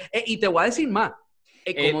 tal vez... y te voy a decir más.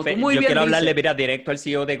 Como tú muy yo bien quiero hablarle, dices, mira, directo al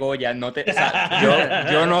CEO de Goya. O sea,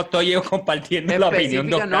 yo no estoy compartiendo la opinión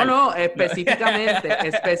de Oscar. No,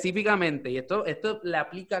 específicamente. Y esto le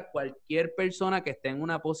aplica a cualquier persona que esté en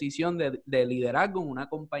una posición de liderazgo en una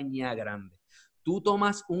compañía grande. Tú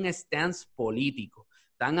tomas un stance político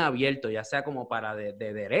tan abierto, ya sea como para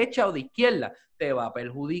de derecha o de izquierda, te va a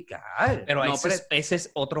perjudicar. Pero ese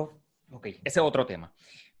es otro tema.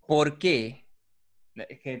 ¿Por qué?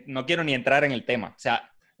 Es que no quiero ni entrar en el tema. O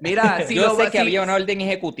sea, mira, yo sé que había una orden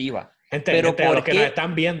ejecutiva. Pero a los que nos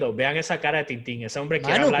están viendo, vean esa cara de Tintín. Ese hombre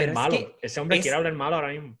quiere hablar malo. Ese hombre quiere hablar malo ahora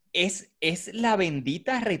mismo. Es la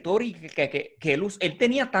bendita retórica que él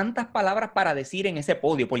tenía tantas palabras para decir en ese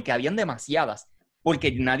podio, porque habían demasiadas.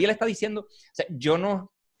 Porque nadie le está diciendo, o sea,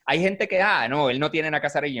 hay gente que, no, él no tiene nada que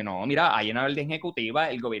hacer y yo no, mira, hay una orden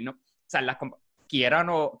ejecutiva, el gobierno, o sea, quieran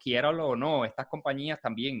o no, estas compañías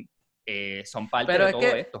también son parte de todo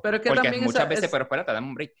esto. Pero es que porque también muchas veces, pero espérate, dame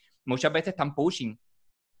un break, muchas veces están pushing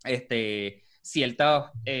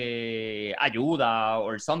cierta ayuda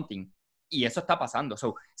o something, y eso está pasando.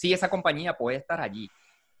 So, sí, esa compañía puede estar allí.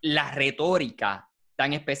 La retórica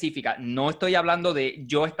tan específica. No estoy hablando de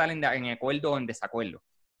yo estar en acuerdo o en desacuerdo.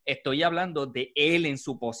 Estoy hablando de él en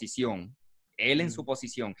su posición. Él en su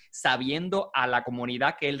posición, sabiendo a la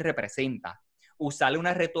comunidad que él representa, usarle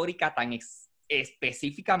una retórica tan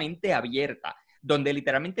específicamente abierta, donde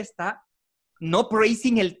literalmente está no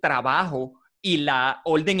praising el trabajo y la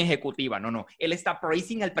orden ejecutiva. No. Él está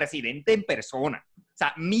praising al presidente en persona. O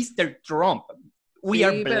sea, Mr. Trump. We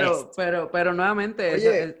are blessed. Pero nuevamente,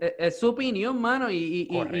 Oye, es su opinión, mano.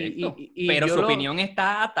 Correcto. Y pero yo su opinión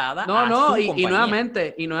está atada No, a no, su y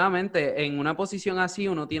compañía. nuevamente, en una posición así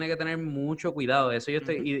uno tiene que tener mucho cuidado de eso.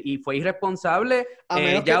 Y fue irresponsable, a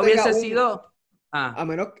menos que ya tenga hubiese sido...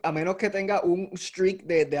 a menos que tenga un streak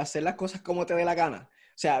de hacer las cosas como te dé la gana.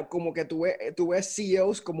 O sea, como que tú ves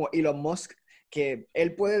CEOs como Elon Musk, que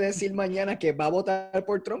él puede decir mañana que va a votar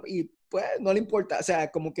por Trump y pues no le importa. O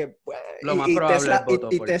sea, como que pues, Lo más probable es voto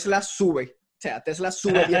por Tesla sube. O sea, Tesla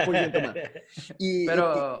sube 10% más. Pero, Y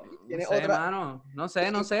no tiene sé, otra... mano, no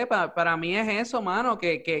sé, para mí es eso, mano,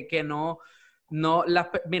 que no,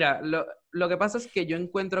 mira, lo que pasa es que yo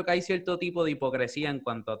encuentro que hay cierto tipo de hipocresía en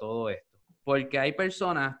cuanto a todo esto, porque hay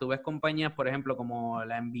personas, tú ves compañías, por ejemplo, como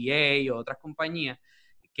la NBA o otras compañías,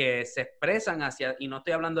 que se expresan hacia, y no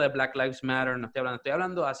estoy hablando de Black Lives Matter, estoy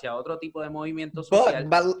hablando hacia otro tipo de movimiento social.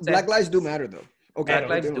 Black Lives do matter, though. Okay, Black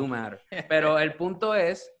Lives do matter. Pero el punto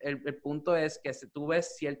es que si tú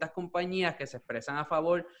ves ciertas compañías que se expresan a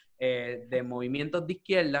favor de movimientos de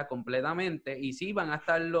izquierda completamente, y sí, van a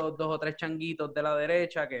estar los 2 o 3 changuitos de la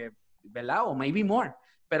derecha, que, ¿verdad? O maybe more.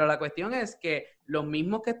 Pero la cuestión es que los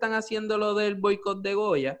mismos que están haciendo lo del boicot de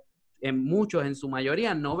Goya, en su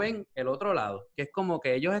mayoría, no ven el otro lado, que es como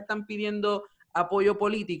que ellos están pidiendo apoyo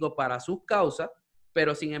político para sus causas,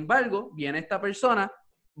 pero sin embargo, viene esta persona,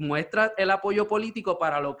 muestra el apoyo político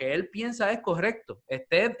para lo que él piensa es correcto,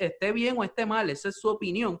 esté bien o esté mal, esa es su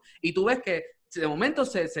opinión, y tú ves que de momento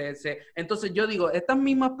entonces yo digo, estas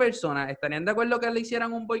mismas personas estarían de acuerdo que le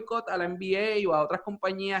hicieran un boicot a la NBA o a otras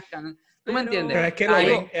compañías que han, ¿tú me entiendes? Pero es que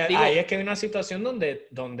Digo, ahí es que hay una situación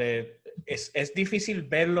donde es difícil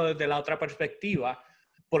verlo desde la otra perspectiva,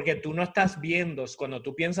 porque tú no estás viendo, cuando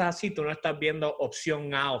tú piensas así, tú no estás viendo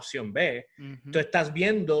opción A, opción B, tú estás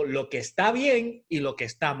viendo lo que está bien y lo que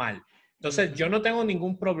está mal. Entonces, yo no tengo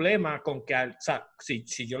ningún problema con que, o sea, si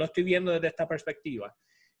yo lo estoy viendo desde esta perspectiva,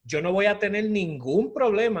 yo no voy a tener ningún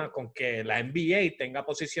problema con que la NBA tenga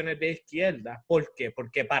posiciones de izquierda. ¿Por qué?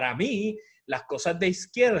 Porque para mí las cosas de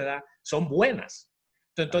izquierda son buenas.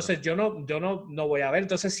 Entonces yo no voy a ver.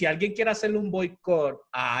 Entonces, si alguien quiere hacerle un boicot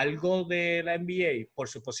a algo de la NBA por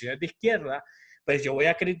sus posiciones de izquierda, pues yo voy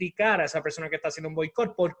a criticar a esa persona que está haciendo un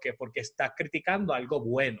boicot. ¿Por qué? Porque está criticando algo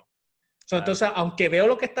bueno. Entonces, aunque veo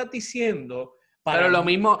lo que estás diciendo... Pero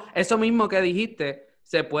eso mismo que dijiste,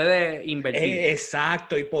 se puede invertir.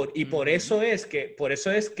 Exacto, y por eso es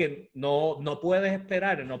que no puedes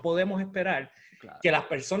esperar, no podemos esperar que las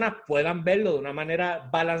personas puedan verlo de una manera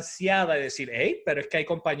balanceada y decir, hey, pero es que hay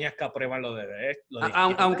compañías que aprueban lo de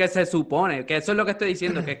aunque se supone, que eso es lo que estoy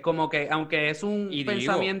diciendo, que es como que, aunque es un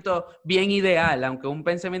pensamiento bien ideal,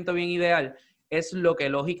 es lo que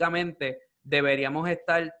lógicamente deberíamos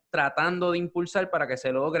estar tratando de impulsar para que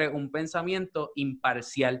se logre un pensamiento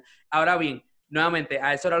imparcial. Ahora bien, nuevamente,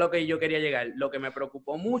 a eso era lo que yo quería llegar. Lo que me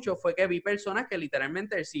preocupó mucho fue que vi personas que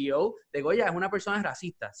literalmente el CEO de Goya es una persona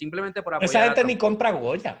racista, simplemente por apoyar esa gente a Trump. ni compra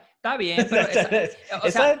Goya. Está bien, pero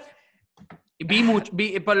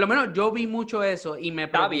por lo menos yo vi mucho eso y me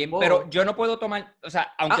preocupó. Está bien, pero yo no puedo tomar, o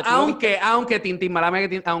sea, aunque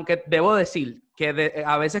debo decir que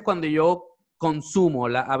a veces cuando yo consumo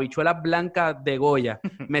las habichuelas blancas de Goya,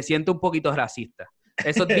 me siento un poquito racista.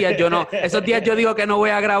 Esos días yo digo que no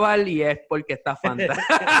voy a grabar y es porque está Fanta.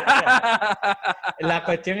 La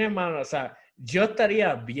cuestión es, mano, o sea, yo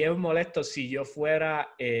estaría bien molesto si yo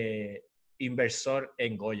fuera inversor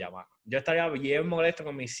en Goya, mano. Yo estaría bien molesto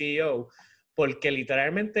con mi CEO porque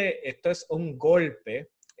literalmente esto es un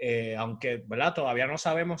golpe, aunque, ¿verdad? Todavía no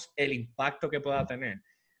sabemos el impacto que pueda tener,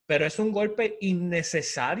 pero es un golpe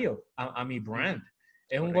innecesario a mi brand.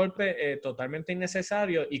 Es un golpe totalmente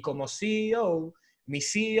innecesario y como CEO, mi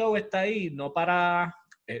CEO está ahí no para,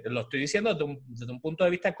 lo estoy diciendo desde un punto de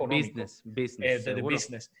vista económico.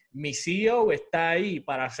 Business. Mi CEO está ahí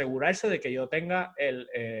para asegurarse de que yo tenga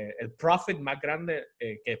el profit más grande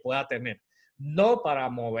que pueda tener, no para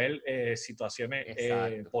mover situaciones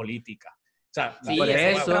políticas. O sea, sí,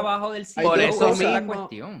 ese es el trabajo del CEO.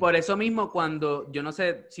 Por eso mismo, cuando, yo no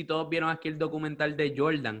sé si todos vieron aquí el documental de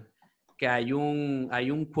Jordan, que hay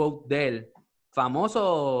un quote de él,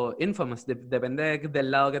 famoso, infamous, depende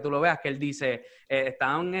del lado que tú lo veas, que él dice,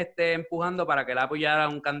 estaban empujando para que él apoyara a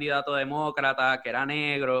un candidato demócrata que era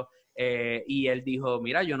negro, y él dijo,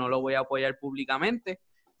 mira, yo no lo voy a apoyar públicamente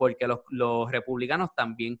porque los republicanos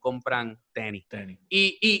también compran tenis.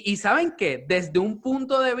 Y ¿saben qué? Desde un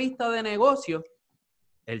punto de vista de negocio,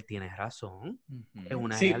 él tiene razón. Es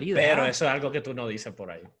una realidad. Pero eso es algo que tú no dices por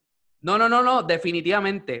ahí. No,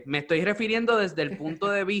 definitivamente. Me estoy refiriendo desde el punto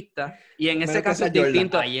de vista, y en ese caso es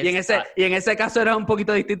distinto. Y en ese caso era un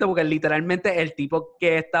poquito distinto porque literalmente el tipo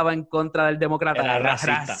que estaba en contra del demócrata era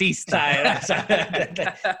racista.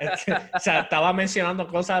 O sea, estaba mencionando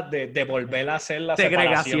cosas de volver a hacer la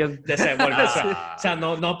segregación. O sea,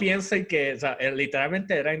 no piensen que, o sea,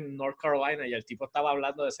 literalmente era en North Carolina y el tipo estaba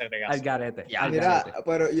hablando de segregación. Al garete. Mira,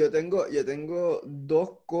 pero yo tengo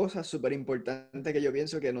dos cosas súper importantes que yo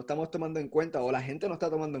pienso que no estamos tomando en cuenta, o la gente no está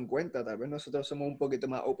tomando en cuenta. Tal vez nosotros somos un poquito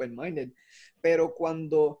más open-minded, pero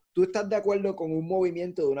cuando tú estás de acuerdo con un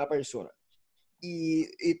movimiento de una persona, y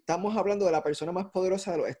estamos hablando de la persona más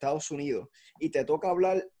poderosa de los Estados Unidos, y te toca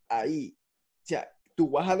hablar ahí, o sea, tú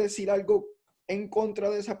vas a decir algo en contra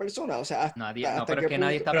de esa persona, o sea, pero es que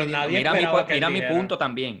nadie está pidiendo. Mira mi punto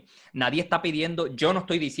también. Nadie está pidiendo, yo no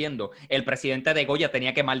estoy diciendo, el presidente de Goya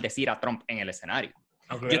tenía que maldecir a Trump en el escenario.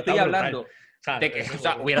 Yo estoy hablando de que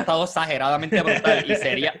hubiera estado exageradamente brutal y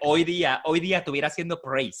sería, hoy día estuviera siendo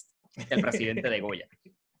praised el presidente de Goya.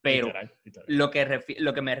 Pero literal.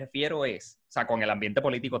 Lo que me refiero es, o sea, con el ambiente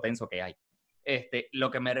político tenso que hay,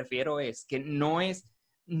 lo que me refiero es que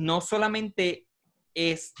no solamente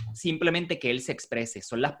es simplemente que él se exprese,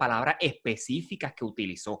 son las palabras específicas que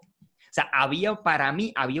utilizó. O sea, para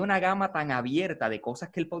mí había una gama tan abierta de cosas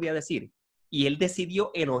que él podía decir, y él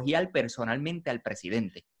decidió elogiar personalmente al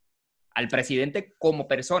presidente como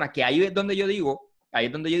persona, que ahí es donde yo digo,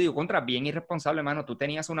 contra, bien irresponsable, hermano. Tú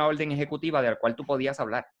tenías una orden ejecutiva de la cual tú podías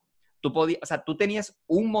hablar. Tú tenías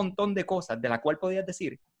un montón de cosas de la cual podías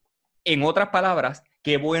decir. En otras palabras,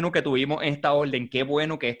 qué bueno que tuvimos esta orden, qué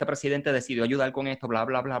bueno que este presidente decidió ayudar con esto, bla,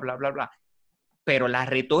 bla, bla, bla, bla, bla. Pero la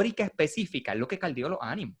retórica específica es lo que caldeó los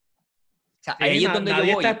ánimos. O sea, ahí es donde nadie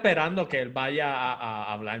yo voy. está esperando que él vaya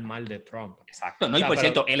a hablar mal de Trump. Exacto. No, y por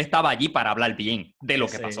cierto, él estaba allí para hablar bien de lo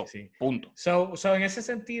que pasó. Sí. Punto. So, en ese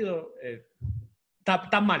sentido,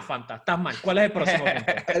 estás mal, Fanta. Estás mal. ¿Cuál es el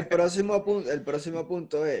próximo punto? El próximo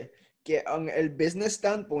punto es que en el business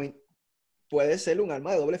standpoint puede ser un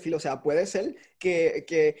arma de doble filo. O sea, puede ser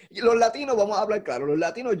que los latinos, vamos a hablar claro, los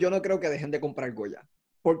latinos yo no creo que dejen de comprar Goya.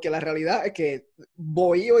 Porque la realidad es que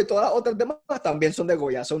Bohío y todas las otras demás también son de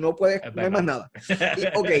Goya. So no hay más nada.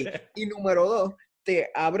 Y número 2,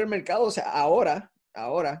 te abre el mercado. O sea, ahora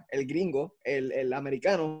el gringo, el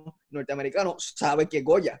americano, norteamericano, sabe que es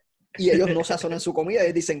Goya. Y ellos no sazonan su comida.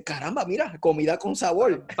 Y dicen, caramba, mira, comida con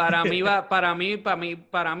sabor. Para mí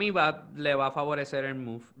le va a favorecer el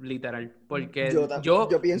move, literal. Porque yo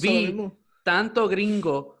pienso vi lo mismo. Tanto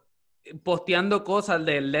gringo posteando cosas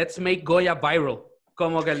de Let's Make Goya Viral.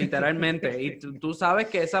 Como que literalmente. Y tú sabes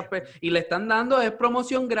que y le están dando es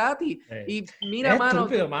promoción gratis. Y mira, es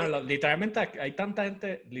estúpido, mano. Literalmente hay tanta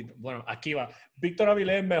gente. Bueno, aquí va. Víctor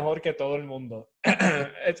Avilés es mejor que todo el mundo.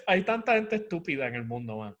 Hay tanta gente estúpida en el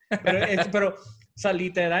mundo, man. Pero, o sea,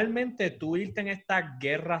 literalmente tú irte en esta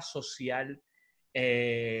guerra social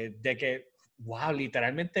de que, wow,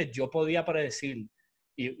 literalmente yo podía predecir,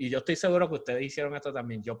 y yo estoy seguro que ustedes hicieron esto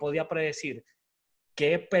también, yo podía predecir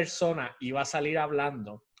qué persona iba a salir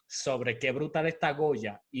hablando sobre qué brutal está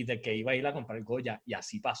Goya y de que iba a ir a comprar Goya, y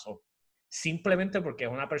así pasó. Simplemente porque es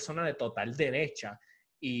una persona de total derecha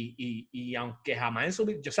y aunque jamás en su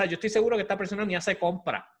vida, o sea, yo estoy seguro que esta persona ni hace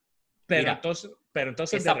compra, pero mira,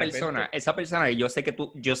 entonces esa persona, yo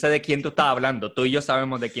sé de quién tú estás hablando, tú y yo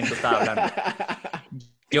sabemos de quién tú estás hablando.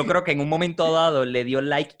 Yo creo que en un momento dado le dio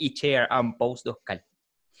like y share a un post de Oscar.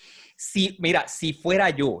 Si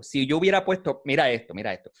yo hubiera puesto, mira esto,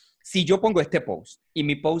 si yo pongo este post y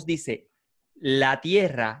mi post dice, la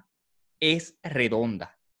Tierra es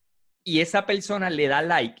redonda, y esa persona le da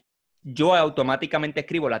like, yo automáticamente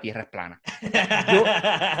escribo, la Tierra es plana.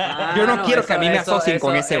 Yo no quiero que a mí me asocien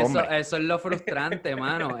con ese hombre. Eso es lo frustrante,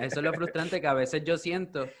 mano. Eso es lo frustrante, que a veces yo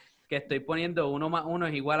siento que estoy poniendo 1 más 1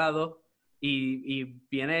 es igual a 2. Y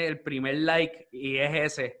viene el primer like y es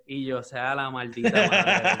ese. Y yo, sea la maldita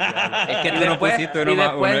madre. Es que tú no pusiste 1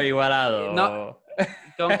 más 1 igual a 2. No,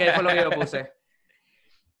 ¿con qué fue lo que yo puse?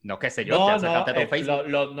 No, qué sé yo, sacaste tu Facebook.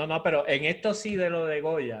 No, pero en esto sí de lo de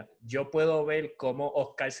Goya, yo puedo ver cómo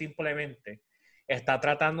Oscar simplemente está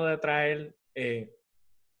tratando de traer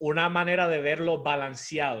una manera de verlo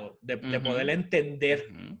balanceado, de poder entender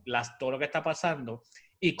todo lo que está pasando.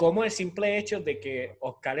 Y cómo el simple hecho de que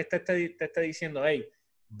Oscar te esté diciendo, hey,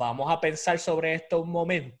 vamos a pensar sobre esto un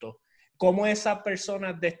momento, cómo esas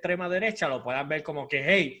personas de extrema derecha lo puedan ver como que,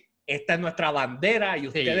 hey, esta es nuestra bandera y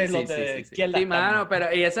ustedes los de izquierda. Sí, mano,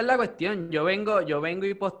 pero y esa es la cuestión. Yo vengo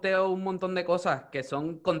y posteo un montón de cosas que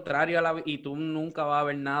son contrarias y tú nunca vas a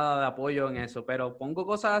ver nada de apoyo en eso, pero pongo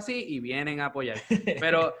cosas así y vienen a apoyar.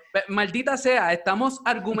 Pero, maldita sea, estamos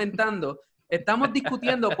argumentando Estamos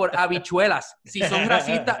discutiendo por habichuelas, si son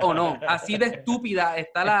racistas o no. Así de estúpida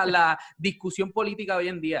está la discusión política hoy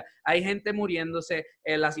en día. Hay gente muriéndose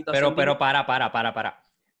en la situación. Pero para.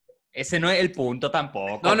 Ese no es el punto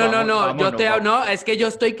tampoco. No, es que yo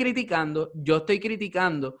estoy criticando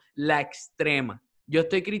la extrema. Yo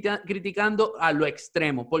estoy criticando a lo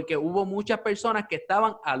extremo, porque hubo muchas personas que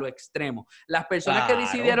estaban a lo extremo. Las personas que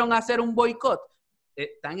decidieron hacer un boicot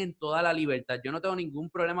están en toda la libertad. Yo no tengo ningún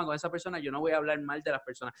problema con esa persona. Yo no voy a hablar mal de las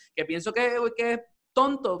personas. Que pienso que es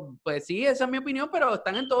tonto, pues sí, esa es mi opinión, pero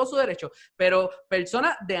están en todo su derecho. Pero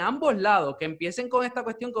personas de ambos lados que empiecen con esta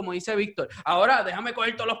cuestión, como dice Víctor, ahora déjame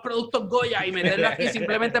coger todos los productos Goya y meterlo aquí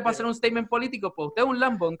simplemente para hacer un statement político, pues usted es un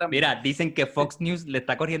lambón también. Mira, dicen que Fox News le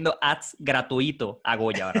está corriendo ads gratuito a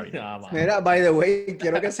Goya ahora mismo. Mira, by the way,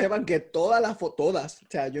 quiero que sepan que todas, o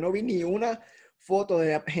sea, yo no vi ni una foto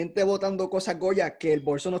de gente botando cosas Goya que el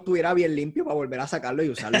bolso no estuviera bien limpio para volver a sacarlo y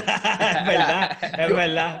usarlo. Es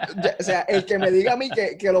verdad. O sea, el que me diga a mí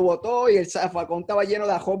que lo botó y el zafacón estaba lleno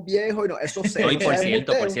de ajos viejos y no, eso se... Oye, por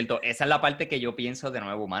cierto, esa es la parte que yo pienso de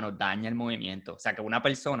nuevo, humano, daña el movimiento. O sea, que una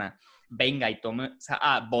persona venga y tome, o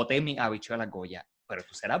sea, boté mi habichuela Goya, pero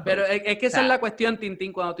tú serás... Pero es que esa es la cuestión,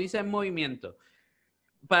 Tintín, cuando tú dices movimiento.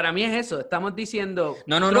 Para mí es eso, estamos diciendo...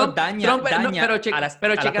 daña a las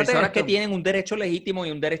personas esto. que tienen un derecho legítimo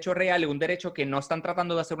y un derecho real y un derecho que no están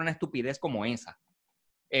tratando de hacer una estupidez como esa.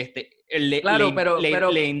 Le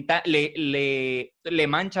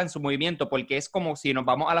manchan su movimiento porque es como si nos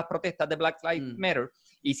vamos a las protestas de Black Lives Matter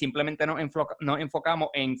y simplemente nos enfocamos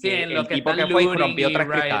en que el tipo que fue y rompió 3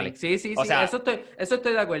 cristales. Sí, o sea, eso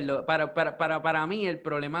estoy de acuerdo. Para mí el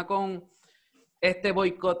problema con este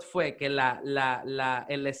boicot fue que el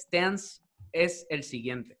stance es el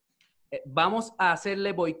siguiente. Vamos a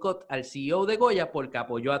hacerle boicot al CEO de Goya porque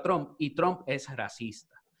apoyó a Trump y Trump es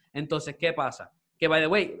racista. Entonces, ¿qué pasa? Que, by the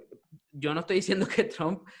way, yo no estoy diciendo que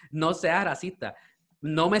Trump no sea racista.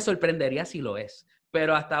 No me sorprendería si lo es.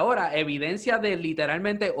 Pero hasta ahora, evidencia de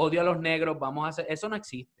literalmente odio a los negros, vamos a hacer, eso no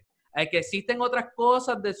existe. Que existen otras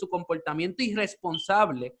cosas de su comportamiento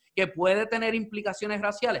irresponsable que puede tener implicaciones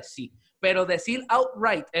raciales, sí. Pero decir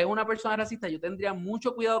outright es una persona racista, yo tendría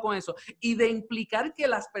mucho cuidado con eso. Y de implicar que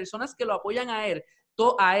las personas que lo apoyan a él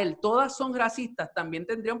todas son racistas, también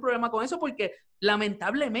tendría un problema con eso porque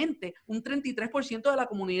lamentablemente un 33% de la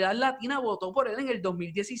comunidad latina votó por él en el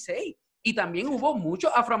 2016 y también hubo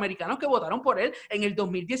muchos afroamericanos que votaron por él en el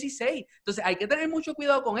 2016. Entonces hay que tener mucho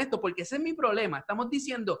cuidado con esto porque ese es mi problema. Estamos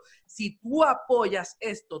diciendo, si tú apoyas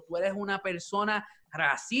esto, tú eres una persona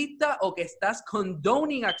racista o que estás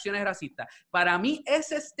condoning acciones racistas. Para mí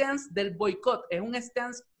ese stance del boicot es un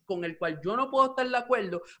stance con el cual yo no puedo estar de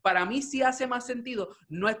acuerdo. Para mí sí hace más sentido.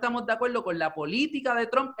 No estamos de acuerdo con la política de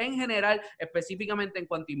Trump en general, específicamente en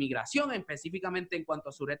cuanto a inmigración, específicamente en cuanto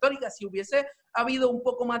a su retórica. Si hubiese habido un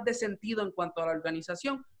poco más de sentido en cuanto a la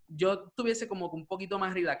organización, yo estuviese como un poquito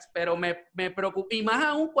más relax. Pero me preocupa, y más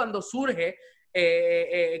aún cuando surge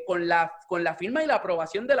con la firma y la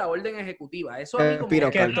aprobación de la orden ejecutiva. Eso a mí como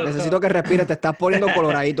necesito que respires, te estás poniendo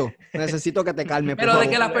coloradito. Necesito que te calmes. Pero de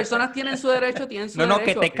que las personas tienen su derecho, tienen su derecho. No,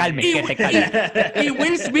 que te calmes, y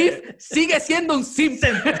Will Smith sigue siendo un simp.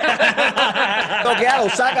 Toquealo,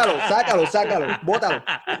 sácalo, bótalo.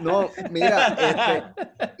 No, mira,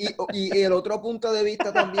 y el otro punto de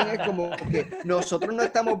vista también es como que nosotros no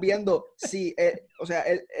estamos viendo si, o sea,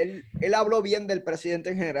 él habló bien del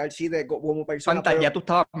presidente en general, sí, de como persona. Fanta, ya tú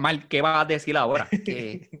estabas mal, ¿qué vas a decir ahora?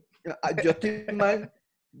 Yo estoy mal.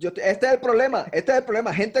 Este es el problema.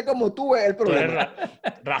 Gente como tú es el problema. Tú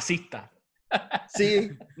eres racista.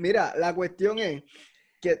 Sí, mira, la cuestión es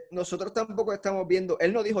que nosotros tampoco estamos viendo.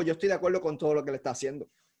 Él no dijo, yo estoy de acuerdo con todo lo que le está haciendo.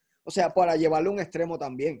 O sea, para llevarlo a un extremo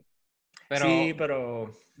también. Sí,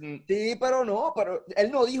 pero no, pero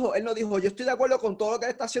él no dijo, yo estoy de acuerdo con todo lo que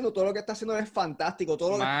él está haciendo es fantástico,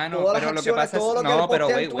 todas las acciones, todo lo que él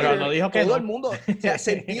postea en Twitter, no dijo que todo no. el mundo, o sea,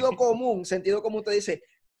 sentido común te dice,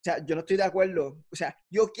 o sea, yo no estoy de acuerdo, o sea,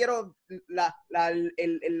 yo quiero la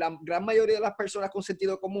gran mayoría de las personas con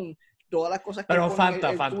sentido común, todas las cosas que pero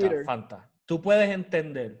Twitter. Fanta, tú puedes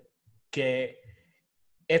entender que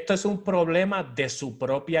esto es un problema de su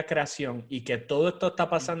propia creación y que todo esto está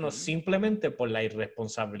pasando simplemente por la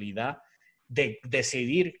irresponsabilidad de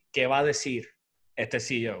decidir qué va a decir este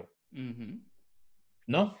CEO.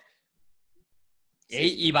 ¿No?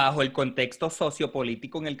 Y bajo el contexto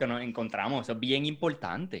sociopolítico en el que nos encontramos, eso es bien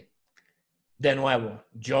importante. De nuevo,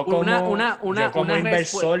 yo como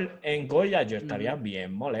inversor en Goya, yo estaría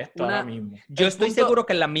bien molesto ahora mismo. Yo estoy seguro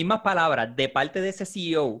que en las mismas palabras de parte de ese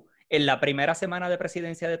CEO, en la primera semana de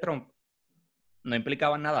presidencia de Trump, no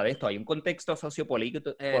implicaban nada de esto. Hay un contexto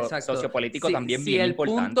sociopolítico Exacto. también bien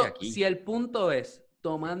importante aquí. Si el punto es,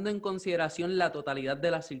 tomando en consideración la totalidad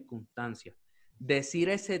de las circunstancias, decir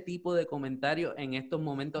ese tipo de comentarios en estos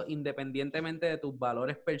momentos, independientemente de tus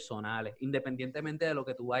valores personales, independientemente de lo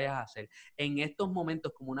que tú vayas a hacer, en estos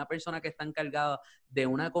momentos como una persona que está encargada de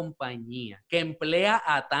una compañía que emplea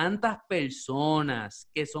a tantas personas,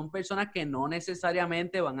 que son personas que no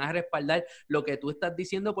necesariamente van a respaldar lo que tú estás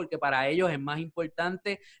diciendo, porque para ellos es más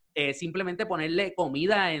importante simplemente ponerle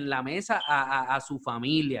comida en la mesa a su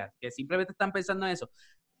familia, que simplemente están pensando en eso.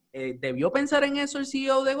 ¿Debió pensar en eso el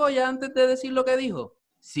CEO de Goya antes de decir lo que dijo?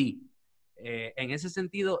 Sí. En ese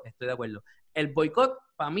sentido, estoy de acuerdo. El boicot,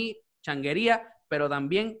 para mí, changuería, pero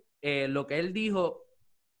también lo que él dijo,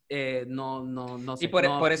 no sé. Y por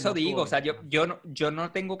eso no digo, estuvo o sea, bien. yo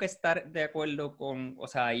no tengo que estar de acuerdo con, o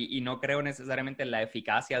sea, y no creo necesariamente en la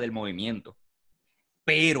eficacia del movimiento,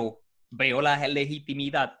 pero veo la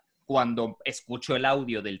legitimidad cuando escucho el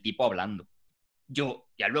audio del tipo hablando. Yo,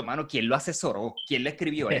 ya lo hermano, ¿quién lo asesoró? ¿Quién le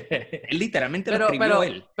escribió esto? Él literalmente lo escribió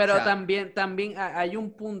él. Pero O sea, también hay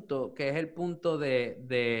un punto que es el punto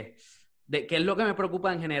de que es lo que me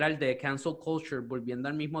preocupa en general de cancel culture, volviendo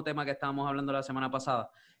al mismo tema que estábamos hablando la semana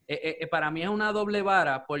pasada. Para mí es una doble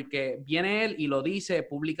vara porque viene él y lo dice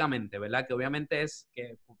públicamente, ¿verdad? Que obviamente es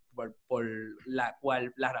que por la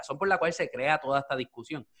razón por la cual se crea toda esta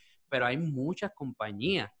discusión. Pero hay muchas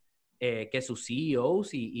compañías que sus CEOs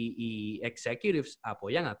y executives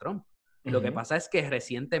apoyan a Trump. Lo que pasa es que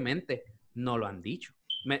recientemente no lo han dicho.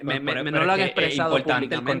 No lo han expresado importante el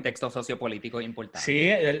públicamente. contexto sociopolítico es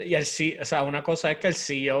importante. Sí, o sea, una cosa es que el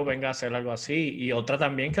CEO venga a hacer algo así y otra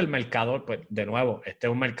también que el mercado, pues, de nuevo, este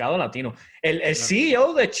es un mercado latino. El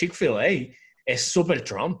CEO de Chick-fil-A es super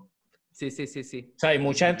Trump. Sí. O sea, hay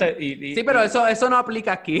mucha gente... Sí, pero eso no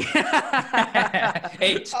aplica aquí.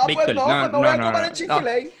 Hey, pues Víctor, no, pues no voy a comer en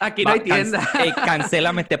Chick-fil-A. Aquí no hay tienda.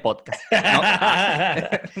 Cancélame este podcast. No.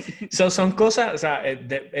 Son cosas, o sea,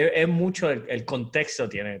 es mucho el contexto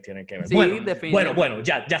tiene que ver. Sí, definitivamente. Bueno,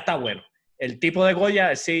 ya está bueno. El tipo de Goya,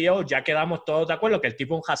 el CEO, ya quedamos todos de acuerdo que el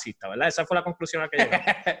tipo es un racista, ¿verdad? Esa fue la conclusión a la que llegamos.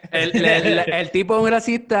 El tipo es un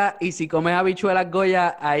racista y si comes habichuelas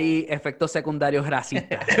Goya hay efectos secundarios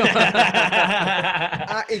racistas.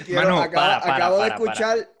 Y quiero, acabo de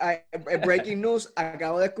escuchar, breaking news,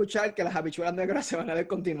 acabo de escuchar que las habichuelas negras se van a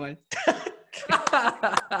descontinuar.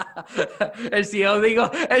 El CEO de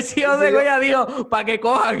Goya dijo, para que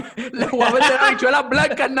cojan, les voy a meter habichuelas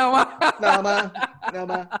blancas nada más. Nada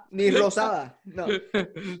más. Ni rosada. No.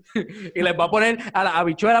 Y les va a poner, a las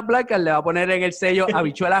habichuelas blancas, le va a poner en el sello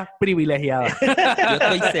habichuelas privilegiadas.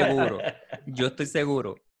 Yo estoy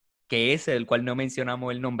seguro que ese del cual no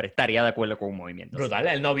mencionamos el nombre estaría de acuerdo con un movimiento. Brutal,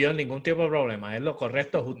 él no vio ningún tipo de problema. Es lo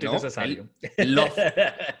correcto, justo y necesario.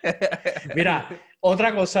 Mira,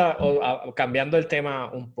 otra cosa, cambiando el tema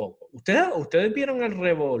un poco. ¿Ustedes vieron el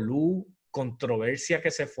revolú, controversia que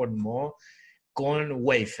se formó con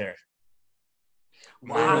Wayfair?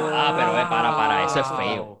 Wow. Pero para, eso es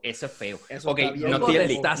feo. Eso es feo. Eso ok, no estoy al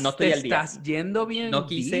día. Estás yendo bien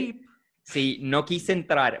deep. Sí, no quise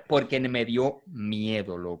entrar porque me dio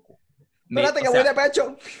miedo, loco. Espérate, que voy de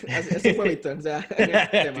pecho. Así fue Víctor. O sea, en el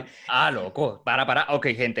tema. Loco. Para. Ok,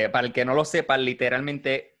 gente, para el que no lo sepa,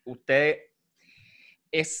 literalmente, usted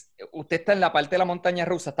está en la parte de la montaña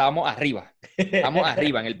rusa. Estábamos arriba. Estamos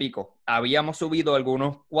arriba en el pico. Habíamos subido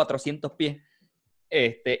algunos 400 pies.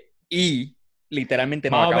 Y literalmente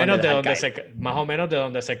más o menos de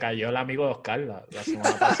donde se cayó el amigo de Oscar la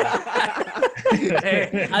semana pasada.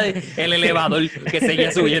 El elevador que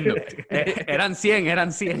seguía subiendo. Eran 100.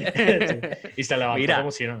 Y se levantó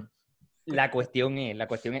como si no. La cuestión es,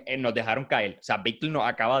 nos dejaron caer. O sea, Víctor nos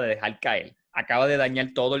acaba de dejar caer. Acaba de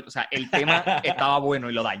dañar todo. O sea, el tema estaba bueno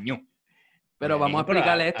y lo dañó. Pero vamos a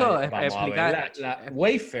explicarle esto.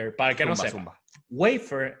 Wayfair, para que no sepa.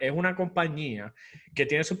 Wayfair es una compañía que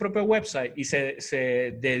tiene su propio website y se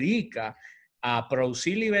dedica a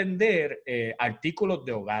producir y vender artículos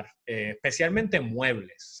de hogar, especialmente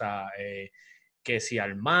muebles, o sea, que si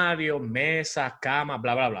armarios, mesas, camas,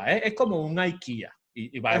 bla, bla, bla. Es como un IKEA.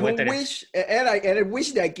 Era el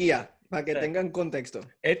Wish de IKEA, para que tengan contexto.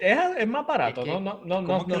 Es más barato,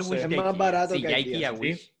 no sé. Es más barato que IKEA.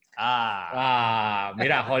 Wish.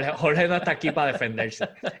 Mira, Jorge no está aquí para defenderse.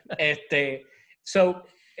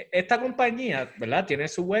 Esta compañía, ¿verdad? Tiene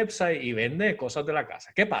su website y vende cosas de la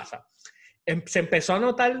casa. ¿Qué pasa? Se empezó a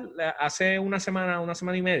notar hace una semana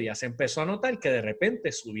y media, se empezó a notar que de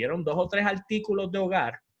repente subieron 2 o 3 artículos de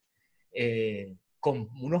hogar con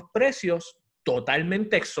unos precios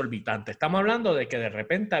totalmente exorbitantes. Estamos hablando de que de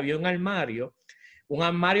repente había un armario, un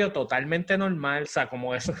armario totalmente normal, o sea,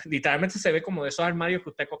 como eso, literalmente se ve como de esos armarios que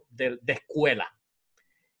usted de escuela.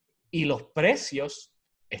 Y los precios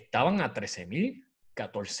estaban a $13,000,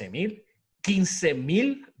 $14,000,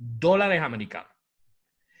 $15,000 americanos.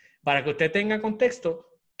 Para que usted tenga contexto,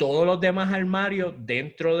 todos los demás armarios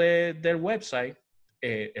dentro del website,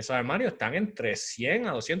 esos armarios están entre $100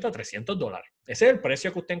 a $200 a $300. Ese es el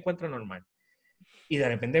precio que usted encuentra normal. Y de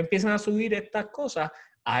repente empiezan a subir estas cosas.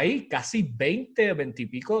 Hay casi 20 y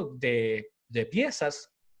pico de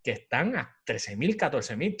piezas que están a $13,000,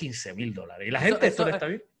 $14,000, $15,000. Y la gente, esto le está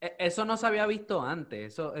bien. Eso no se había visto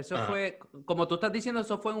antes. Eso fue, como tú estás diciendo,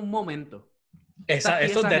 eso fue en un momento.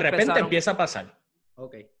 Eso de repente empieza a pasar.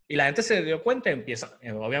 Okay. Y la gente se dio cuenta,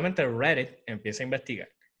 obviamente Reddit empieza a investigar.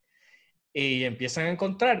 Y empiezan a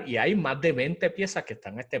encontrar, y hay más de 20 piezas que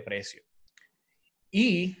están a este precio.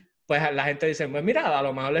 Y pues la gente dice, pues mira, a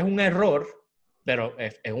lo mejor es un error, pero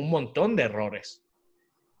es un montón de errores.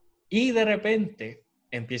 Y de repente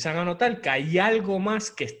empiezan a notar que hay algo más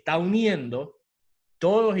que está uniendo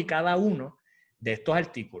todos y cada uno de estos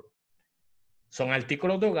artículos. Son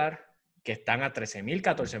artículos de hogar que están a $13,000,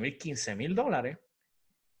 $14,000, $15,000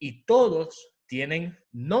 y todos tienen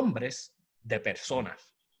nombres de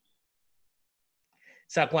personas.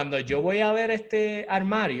 O sea, cuando yo voy a ver este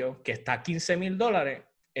armario que está a $15,000,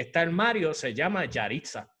 este armario se llama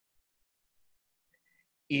Yaritza.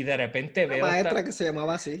 Y de repente veo... Una maestra que se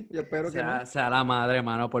llamaba así. Yo espero que no. Sea la madre,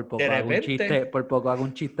 mano. Por poco hago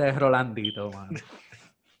un chiste de Rolandito, mano.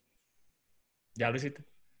 ¿Ya lo hiciste?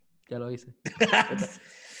 Ya lo hice.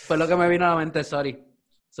 Fue lo que me vino a la mente, sorry.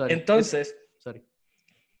 Entonces, sorry.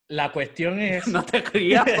 La cuestión es... No te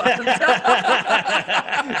rías,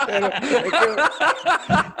 pero es que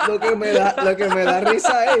lo que me da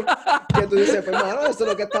risa es que tú dices, pues mano, eso es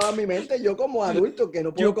lo que estaba en mi mente. Yo como adulto que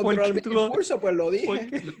no puedo controlar mi impulso, pues lo dije.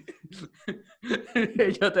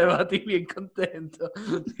 Yo te veo a ti bien contento.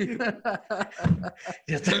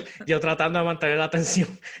 Yo tratando de mantener la atención.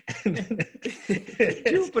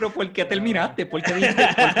 Pero ¿por qué terminaste? ¿Por qué dijiste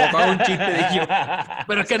por poco hago un chiste de yo?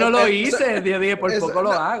 Pero es que no lo hice. Dije, por poco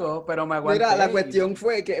lo hago, pero me aguanté. Mira, la cuestión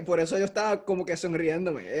fue que por eso yo estaba como que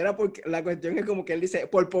sonriéndome. Era porque la cuestión es como que él dice,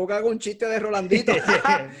 por poco hago un chiste de Rolandito.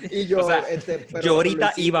 Y yo, o sea, yo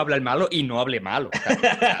ahorita iba a hablar malo y no hablé malo.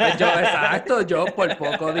 Exacto, yo por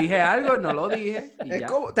poco dije algo, no lo dije. Es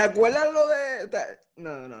como, ¿te acuerdas lo de...?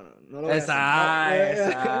 No lo voy a hacer.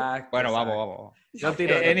 Exacto. Bueno, vamos. Yo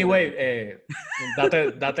tiro, anyway,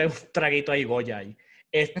 date un traguito ahí, Goya ahí.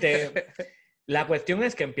 La cuestión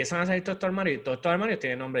es que empiezan a salir todos estos armarios y todos estos armarios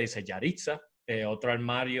tienen nombre, dice Yaritza, otro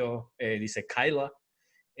armario dice Kyla,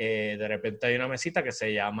 de repente hay una mesita que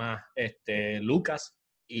se llama Lucas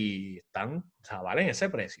y están, o sea, valen ese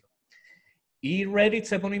precio. Y Reddit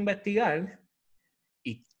se pone a investigar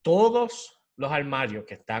y todos los armarios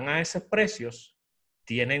que están a esos precios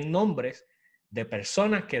tienen nombres de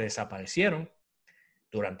personas que desaparecieron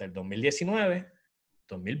durante el 2019,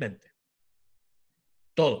 2020.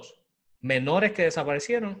 Todos. Menores que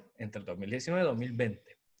desaparecieron entre el 2019 y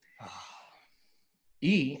 2020.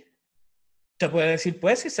 Y te puede decir,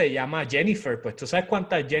 pues si se llama Jennifer, pues tú sabes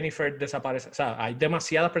cuántas Jennifer desaparecen. O sea, hay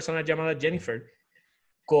demasiadas personas llamadas Jennifer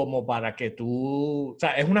como para que tú... O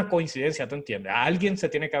sea, es una coincidencia, ¿tú entiendes? A alguien se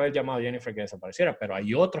tiene que haber llamado Jennifer que desapareciera, pero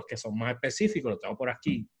hay otros que son más específicos, lo tengo por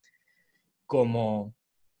aquí, como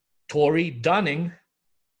Tori Dunning,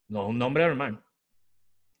 no es un nombre normal,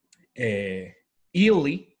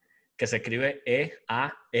 Ely, que se escribe E-A-L-E-Y.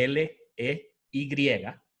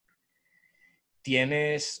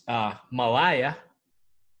 Tienes Malaya,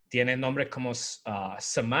 tienes nombres como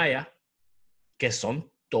Samaya, que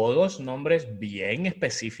son todos nombres bien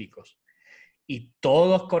específicos. Y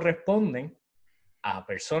todos corresponden a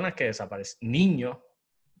personas que desaparecen, niños,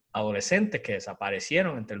 adolescentes que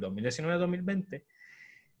desaparecieron entre el 2019 y el 2020.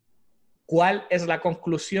 ¿Cuál es la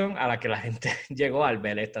conclusión a la que la gente llegó al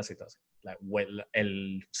ver esta situación?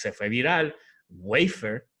 Se fue viral,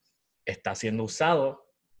 Wayfair está siendo usado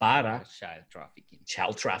para child trafficking.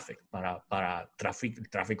 Child traffic, para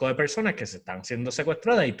tráfico de personas que se están siendo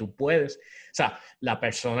secuestradas y tú puedes, o sea, la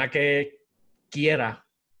persona que quiera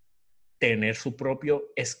tener su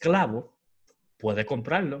propio esclavo puede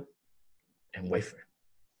comprarlo en Wayfair.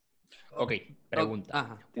 Ok,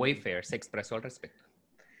 pregunta. ¿Wayfair se expresó al respecto?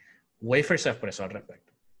 Wayfair se expresó al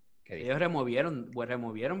respecto. Ellos removieron,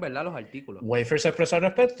 ¿verdad? Los artículos. Wayfair se expresó al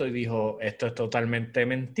respecto y dijo, esto es totalmente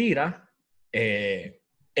mentira.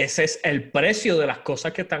 Ese es el precio de las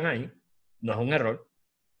cosas que están ahí. No es un error.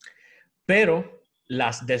 Pero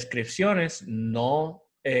las descripciones no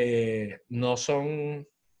son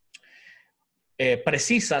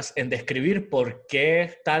precisas en describir por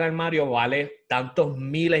qué tal armario vale tantos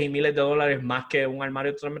miles y miles de dólares más que un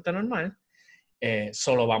armario totalmente normal.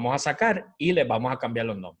 Solo vamos a sacar y les vamos a cambiar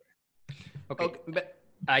los nombres. Ok.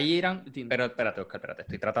 Ahí irán... Pero espérate, Oscar, espérate.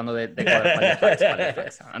 Estoy tratando de coger par de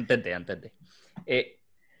facts. Antes de.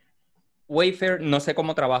 Wayfair, no sé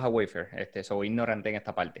cómo trabaja Wayfair. Soy ignorante en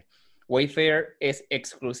esta parte. ¿Wayfair es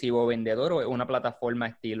exclusivo vendedor o es una plataforma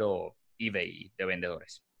estilo eBay de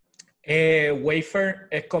vendedores? Wayfair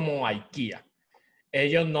es como IKEA.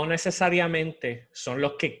 Ellos no necesariamente son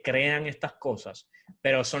los que crean estas cosas,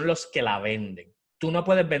 pero son los que la venden. Tú no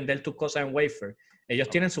puedes vender tus cosas en Wayfair. Ellos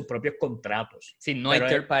tienen sus propios contratos. Sí, no hay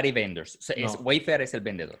third party vendors. O sea, no. Wayfair es el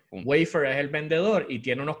vendedor. Wayfair es el vendedor y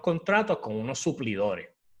tiene unos contratos con unos suplidores.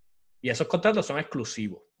 Y esos contratos son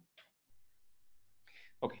exclusivos.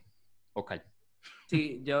 Ok.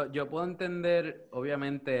 Sí, yo puedo entender,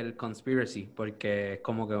 obviamente, el conspiracy, porque es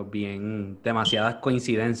como que bien demasiadas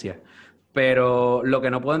coincidencias. Pero lo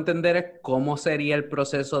que no puedo entender es cómo sería el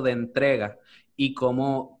proceso de entrega y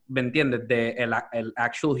cómo, ¿me entiendes? El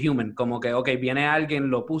actual human, como que, ok, viene alguien,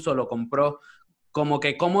 lo puso, lo compró, como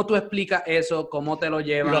que, ¿cómo tú explicas eso? ¿Cómo te lo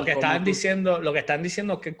llevan? Lo que están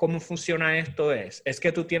diciendo que cómo funciona esto es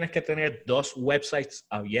que tú tienes que tener 2 websites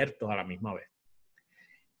abiertos a la misma vez.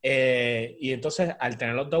 Y entonces, al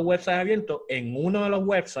tener los 2 websites abiertos, en uno de los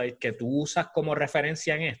websites que tú usas como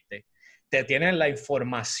referencia en te tienen la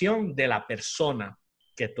información de la persona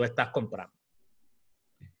que tú estás comprando.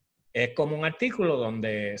 Es como un artículo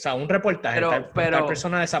donde, o sea, un reportaje, tal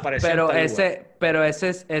persona desapareció. Pero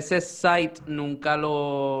ese site nunca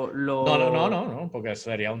lo... No, porque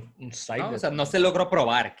sería un site. No, o sea, no se logró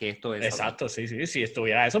probar que esto es... Exacto, sí. Si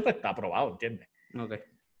estuviera eso, pues está aprobado, ¿entiendes? Ok.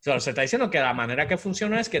 So, se está diciendo que la manera que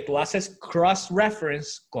funciona es que tú haces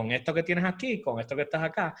cross-reference con esto que tienes aquí, con esto que estás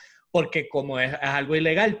acá, porque como es algo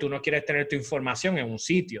ilegal, tú no quieres tener tu información en un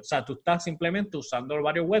sitio. O sea, tú estás simplemente usando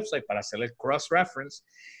varios websites para hacer el cross-reference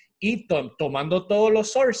y tomando todos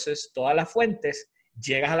los sources, todas las fuentes,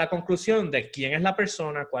 llegas a la conclusión de quién es la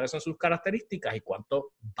persona, cuáles son sus características y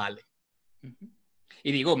cuánto vale.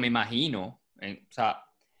 Y digo, me imagino, o sea,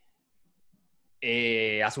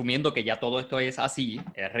 asumiendo que ya todo esto es así,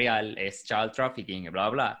 es real, es child trafficking, bla,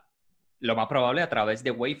 bla, lo más probable a través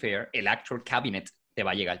de Wayfair, el actual cabinet te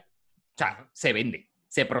va a llegar. O sea, se vende,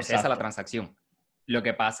 se procesa Exacto. la transacción. Lo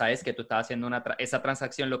que pasa es que tú estás haciendo esa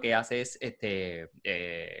transacción, lo que hace es,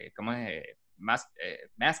 ¿cómo es?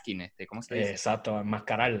 Masking, ¿cómo se dice? Exacto,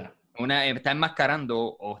 enmascararla. Está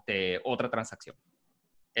enmascarando otra transacción.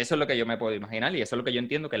 Eso es lo que yo me puedo imaginar y eso es lo que yo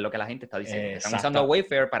entiendo que es lo que la gente está diciendo. Están usando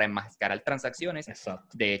Wayfair para enmascarar transacciones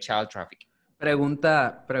de child trafficking.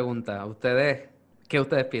 Pregunta, ¿ustedes qué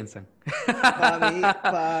ustedes piensan?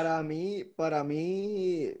 Para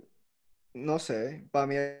mí, no sé, para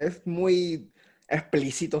mí es muy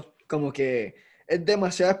explícito, como que es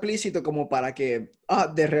demasiado explícito como para que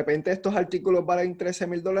de repente estos artículos valen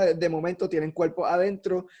 $13,000, de momento tienen cuerpos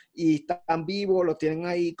adentro y están vivos, los tienen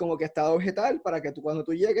ahí como que estado vegetal para que cuando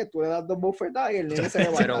tú llegues tú le das 2 bofetadas y el nene se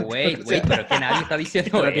levanta. Pero wait, pero es que nadie está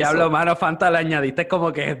diciendo pero eso. Diablo, mano, Fanta, le añadiste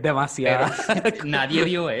como que es demasiado. Nadie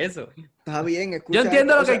vio eso. Está bien, escucha. Yo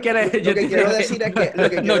entiendo lo que quiere decir. Lo que quiero decir es que...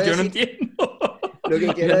 yo no entiendo. Lo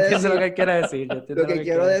que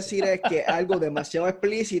quiero decir es que algo demasiado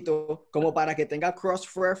explícito como para que tenga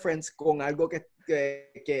cross-reference con algo que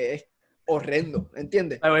es horrendo,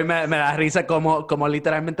 ¿entiendes? Me da risa como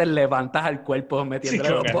literalmente levantas al cuerpo metiéndole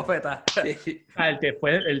dos bofetas.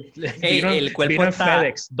 Después el cuerpo vino está, en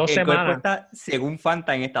FedEx 2 el semanas. Cuerpo está, según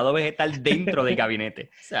Fanta, en estado vegetal dentro del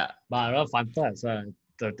gabinete. O sea, no, Fanta, o sea...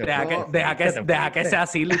 Deja que sea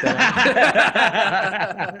así, literal.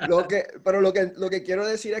 Pero lo que quiero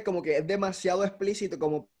decir es como que es demasiado explícito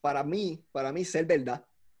como para mí ser verdad.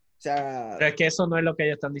 O sea... Pero es que eso no es lo que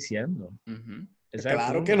ellos están diciendo.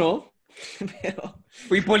 Claro que no. Pero...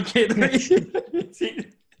 ¿Y por qué? Sí.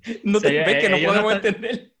 No te ves que no podemos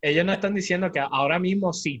entender. Ellos no están diciendo que ahora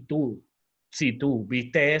mismo si tú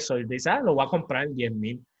viste eso y dices, lo voy a comprar en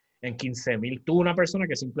 10,000, en 15,000, tú una persona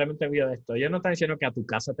que simplemente vio esto, ellos no están diciendo que a tu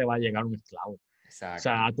casa te va a llegar un esclavo. Exacto. O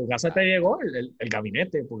sea, a tu casa te llegó el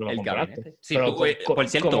gabinete porque lo compraste. Gabinete. Sí, por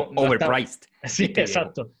cierto, overpriced. Sí,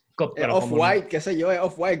 exacto. Off-White, qué sé yo,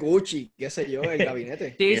 Off-White, Gucci, qué sé yo, el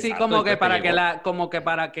gabinete. Sí, exacto, como que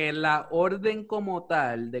para que la orden como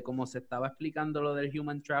tal, de cómo se estaba explicando lo del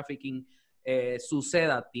human trafficking,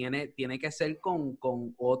 suceda, tiene que ser con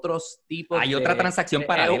otros tipos Hay otra transacción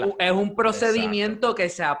paralela. Es un procedimiento que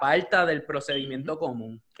se aparta del procedimiento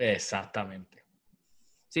común. Exactamente.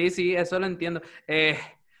 Sí, eso lo entiendo.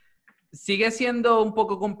 Sigue siendo un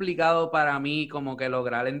poco complicado para mí como que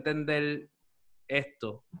lograr entender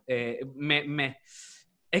esto.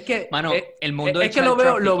 Es que, Mano, el mundo es de que lo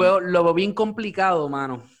child veo bien complicado,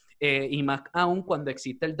 mano. Y más aún cuando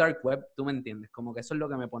existe el dark web, tú me entiendes. Como que eso es lo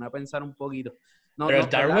que me pone a pensar un poquito. No, Pero no, el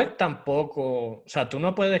dark ¿verdad? web tampoco, o sea, tú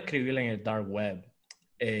no puedes escribir en el dark web.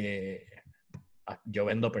 Yo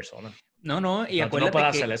vendo personas. No, y No, tú no acuérdate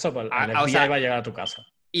puedes que... hacer eso, pero el o FBI sea, va a llegar a tu casa.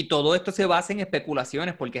 y todo esto se basa en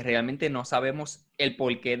especulaciones porque realmente no sabemos el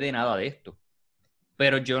porqué de nada de esto.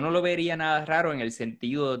 Pero yo no lo vería nada raro en el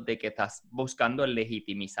sentido de que estás buscando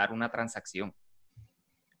legitimizar una transacción.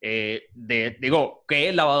 Digo, ¿qué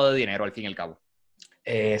es lavado de dinero al fin y al cabo?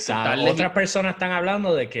 Otras personas están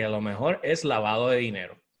hablando de que a lo mejor es lavado de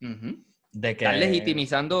dinero. Uh-huh. De que Están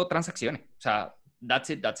legitimizando transacciones. O sea, that's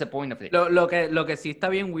the point of it. Lo que sí está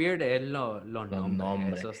bien weird es los los nombres.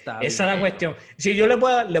 nombres. Eso está Esa es la bien cuestión. Si yo les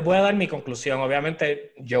voy a dar mi conclusión.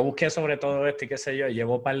 Obviamente, yo busqué sobre todo esto y qué sé yo.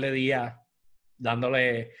 Llevo un par de días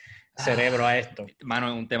dándole cerebro a esto. Mano,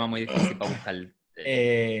 es un tema muy difícil para buscar.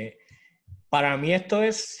 Para mí esto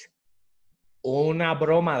es una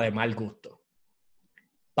broma de mal gusto.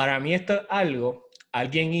 Para mí esto es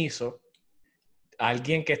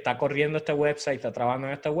alguien que está corriendo este website, está trabajando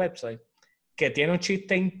en este website, que tiene un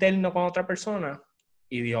chiste interno con otra persona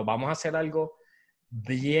y dijo, vamos a hacer algo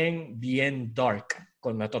bien, bien dark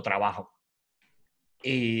con nuestro trabajo.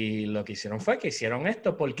 Y lo que hicieron fue que hicieron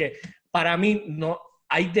esto porque para mí no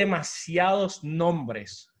hay demasiados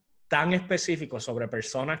nombres tan específicos sobre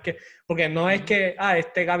personas que... Porque no es que,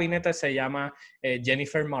 este gabinete se llama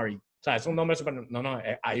Jennifer Murray. O sea, es un nombre súper... No,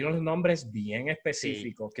 hay unos nombres bien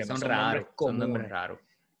específicos que no son nombres comunes. Son nombres raros.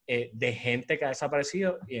 De gente que ha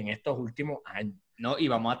desaparecido y en estos últimos años. No, y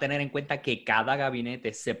vamos a tener en cuenta que cada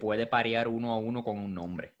gabinete se puede parear uno a uno con un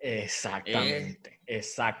nombre. Exactamente.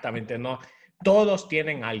 No, todos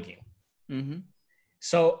tienen alguien. Uh-huh.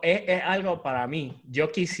 So, es algo para mí.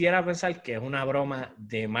 Yo quisiera pensar que es una broma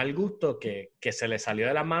de mal gusto que se le salió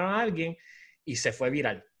de las manos a alguien y se fue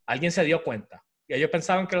viral. Alguien se dio cuenta. Y ellos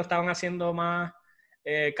pensaban que lo estaban haciendo más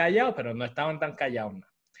callado, pero no estaban tan callados.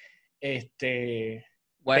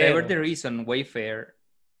 Whatever the reason, Wayfair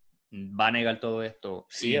va a negar todo esto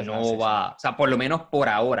y no va, o sea, por lo menos por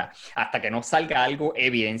ahora, hasta que no salga algo,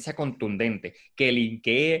 evidencia contundente, que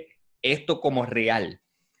linkee esto como real.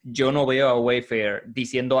 Yo no veo a Wayfair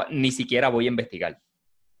diciendo ni siquiera voy a investigar.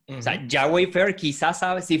 Uh-huh. O sea, ya Wayfair quizás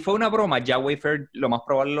sabe, si fue una broma, ya Wayfair lo más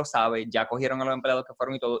probable lo sabe, ya cogieron a los empleados que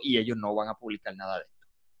fueron y todo, y ellos no van a publicar nada de esto.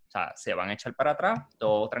 O sea, se van a echar para atrás,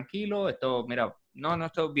 todo tranquilo, esto, mira,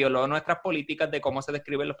 esto violó nuestras políticas de cómo se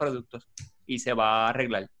describen los productos y se va a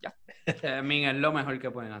arreglar, ya. Es lo mejor que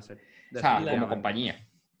pueden hacer. O sea, como compañía.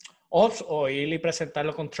 O ir y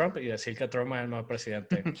presentarlo con Trump y decir que Trump es el mejor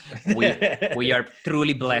presidente. We are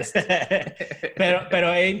truly blessed.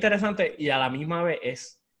 pero es interesante y a la misma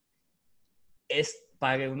vez es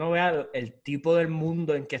para que uno vea el tipo del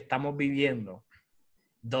mundo en que estamos viviendo,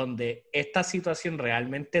 donde esta situación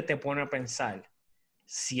realmente te pone a pensar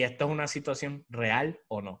si esto es una situación real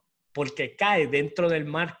o no. Porque cae dentro del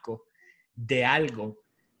marco de algo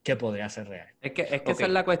que podría ser real. Es que esa es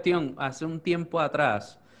la cuestión. Hace un tiempo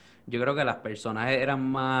atrás, yo creo que las personas eran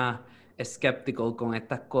más skeptical con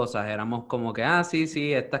estas cosas. Éramos como que,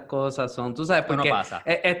 sí, estas cosas son... Tú sabes, porque no pasa.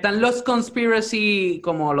 Están los conspiracy,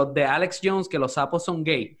 como los de Alex Jones, que los sapos son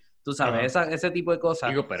gay. Tú sabes, ese tipo de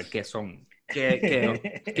cosas. Digo, pero ¿qué son?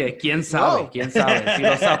 Que quién sabe, quién sabe. Si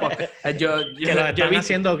los sapos... que lo están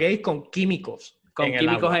haciendo gays con químicos. Con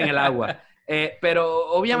químicos en el agua. Pero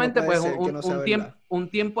obviamente, pues, un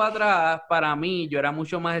tiempo atrás, para mí, yo era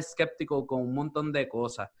mucho más escéptico con un montón de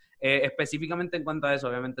cosas. Específicamente en cuanto a eso,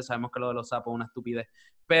 obviamente sabemos que lo de los sapos es una estupidez.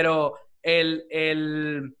 Pero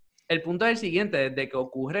el punto es el siguiente: desde que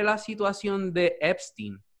ocurre la situación de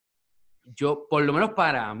Epstein, yo, por lo menos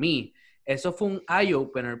para mí, eso fue un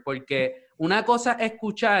eye-opener, porque una cosa es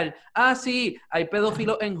escuchar, sí, hay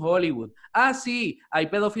pedófilos en Hollywood, sí, hay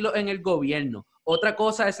pedófilos en el gobierno. Otra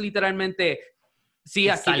cosa es literalmente, sí,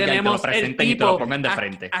 aquí tenemos el tipo,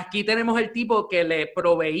 aquí tenemos el tipo que le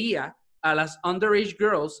proveía a las underage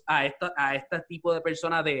girls, a este tipo de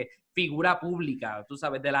personas de figura pública, tú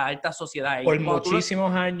sabes, de la alta sociedad. Por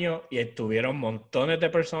muchísimos años, y estuvieron montones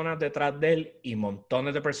de personas detrás de él, y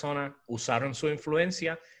montones de personas usaron su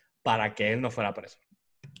influencia para que él no fuera preso.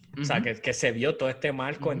 Uh-huh. O sea, que se vio todo este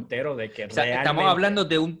marco entero de que realmente... Estamos hablando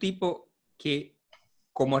de un tipo que,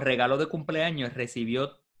 como regalo de cumpleaños,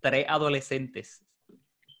 recibió 3 adolescentes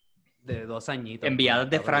de 2 añitos enviadas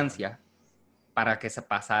de Francia para que se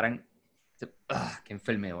pasaran... ¡Qué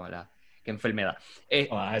enfermedad! ¡Qué enfermedad!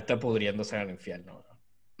 Está pudriéndose al infierno.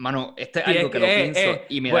 Mano, esto es algo que lo pienso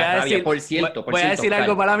y me da rabia. Por cierto, voy a decir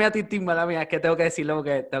algo, mala mía, Tintín, mala mía, es que tengo que decirlo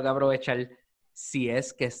porque tengo que aprovechar. si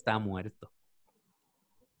es que está muerto.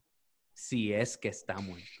 Si es que está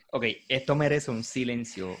muerto. Ok, esto merece un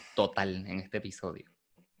silencio total en este episodio.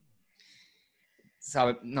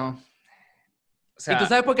 ¿Sabe? No. O sea, ¿Y tú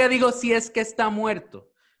sabes por qué digo si es que está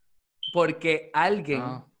muerto? Porque alguien,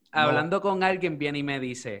 no. hablando con alguien, viene y me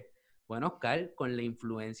dice, bueno, Oscar, con la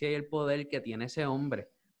influencia y el poder que tiene ese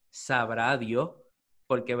hombre, sabrá Dios,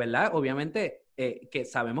 porque, ¿verdad? Obviamente, que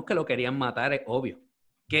sabemos que lo querían matar, es obvio.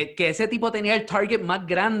 Que ese tipo tenía el target más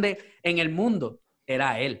grande en el mundo,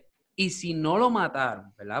 era él. Y si no lo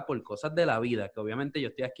mataron, ¿verdad? Por cosas de la vida, que obviamente yo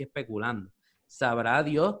estoy aquí especulando, sabrá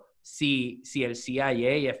Dios si el CIA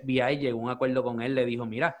y FBI llegó a un acuerdo con él, le dijo,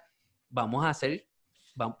 mira, vamos a hacer,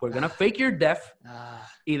 we're gonna fake your death,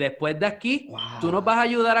 y después de aquí, tú nos vas a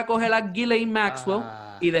ayudar a coger a Ghislaine Maxwell,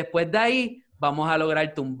 y después de ahí, vamos a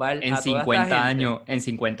lograr tumbar en a toda 50 esta gente. años, en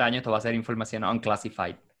 50 años esto va a ser información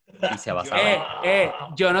unclassified. Y se va a saber.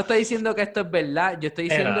 Yo no estoy diciendo que esto es verdad, yo estoy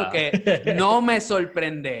diciendo que no me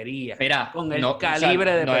sorprendería Mira, con el no,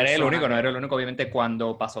 calibre de no eres el persona único, que no es. eres el único. Obviamente,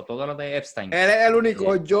 cuando pasó todo lo de Epstein. Él es el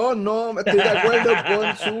único. Yo no estoy de acuerdo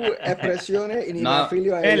con sus expresiones y ni me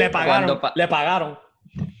afilio a él. Le pagaron, Cuando le pagaron.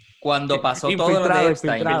 Cuando pasó todo lo de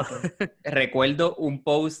Epstein, Infiltrado. recuerdo un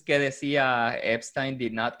post que decía Epstein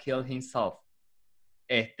did not kill himself.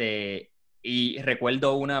 Y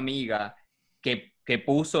recuerdo una amiga que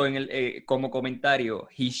puso en como comentario,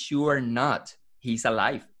 he's sure not, he's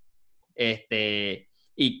alive.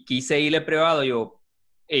 Y quise irle privado yo,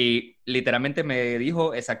 y literalmente me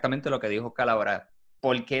dijo exactamente lo que dijo Calabra.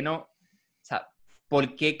 ¿Por qué no? O sea,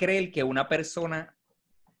 ¿por qué creer que una persona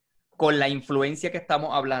con la influencia que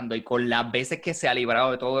estamos hablando y con las veces que se ha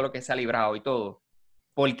librado de todo lo que se ha librado y todo,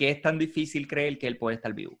 ¿por qué es tan difícil creer que él puede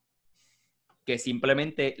estar vivo? Que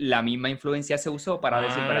simplemente la misma influencia se usó para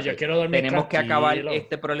decir, Yo quiero dormir tenemos que acabar tranquilo.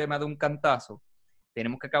 este problema de un cantazo.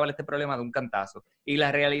 Tenemos que acabar este problema de un cantazo. Y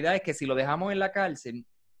la realidad es que si lo dejamos en la cárcel,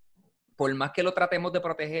 por más que lo tratemos de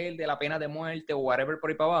proteger de la pena de muerte o whatever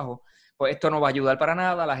por ahí para abajo, pues esto no va a ayudar para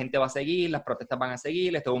nada, la gente va a seguir, las protestas van a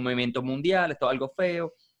seguir, esto es un movimiento mundial, esto es algo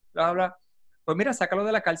feo, bla, bla. Pues mira, sácalo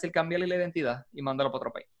de la cárcel, cámbiale la identidad y mándalo para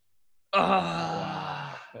otro país.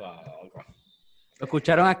 Lo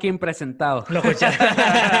escucharon aquí en Presentado. Lo escuché.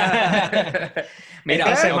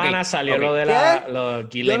 Mira, esta semana salió lo de los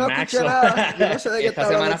Ghislaine Yo no escuché Maxwell. nada. Yo no sé de qué esta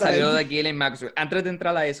está hablando semana esta salió gente. de Ghislaine Maxwell. Antes de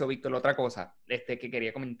entrar a eso, Víctor, otra cosa que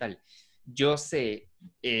quería comentar. Yo sé,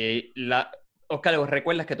 Oscar,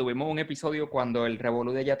 ¿recuerdas que tuvimos un episodio cuando el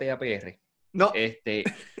revolú de Yatea PR? No.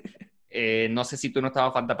 No sé si tú no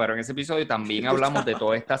estabas, Fanta, pero en ese episodio también hablamos de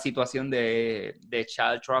toda esta situación de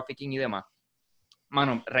child trafficking y demás.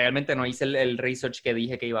 Mano, realmente no hice el research que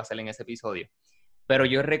dije que iba a hacer en ese episodio. Pero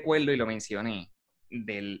yo recuerdo, y lo mencioné,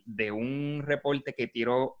 de un reporte que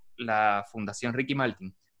tiró la Fundación Ricky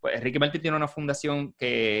Martin. Pues Ricky Martin tiene una fundación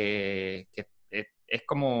que es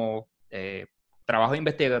como trabajo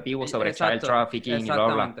investigativo sobre child trafficking y bla,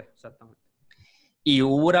 bla, bla. Exactamente. Y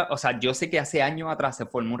o sea, yo sé que hace años atrás se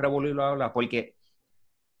formó un revolú, bla, bla, bla, porque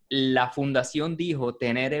la fundación dijo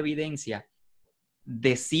tener evidencia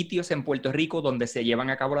de sitios en Puerto Rico donde se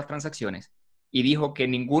llevan a cabo las transacciones, y dijo que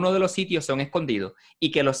ninguno de los sitios son escondidos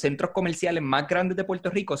y que los centros comerciales más grandes de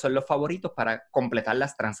Puerto Rico son los favoritos para completar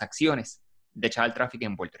las transacciones de child trafficking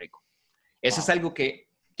en Puerto Rico. Eso es algo que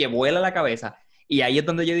vuela la cabeza, y ahí es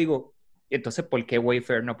donde yo digo, entonces, ¿por qué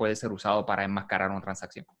Wayfair no puede ser usado para enmascarar una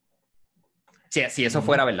transacción? Si eso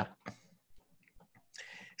fuera verdad.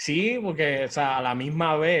 Sí, porque, o sea, a la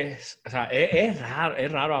misma vez, o sea, es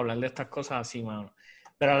raro hablar de estas cosas así, mano.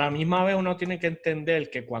 Pero a la misma vez uno tiene que entender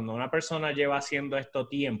que cuando una persona lleva haciendo esto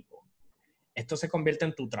tiempo, esto se convierte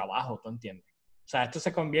en tu trabajo, ¿tú entiendes? O sea, esto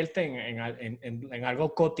se convierte en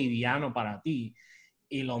algo cotidiano para ti.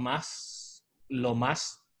 Y lo más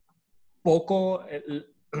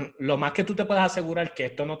que tú te puedas asegurar que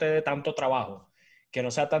esto no te dé tanto trabajo, que no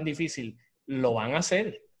sea tan difícil, lo van a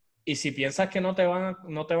hacer. Y si piensas que no te van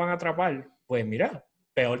a atrapar, pues mira,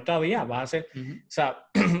 peor todavía, vas a hacer... Uh-huh. O sea,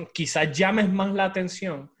 quizás llames más la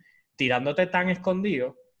atención tirándote tan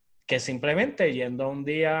escondido que simplemente yendo un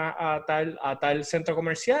día a tal centro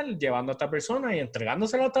comercial, llevando a esta persona y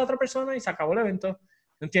entregándoselo a esta otra persona y se acabó el evento.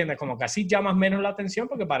 ¿Entiendes? Como que así llamas menos la atención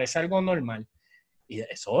porque parece algo normal. Y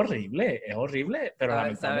es horrible, pero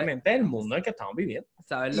lamentablemente es el mundo en el que estamos viviendo.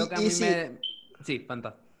 ¿Sabes lo que a mí me...? Sí,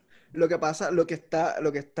 fantástico. Lo que pasa, lo que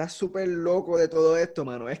está súper loco de todo esto,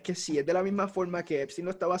 mano, es que si es de la misma forma que Epstein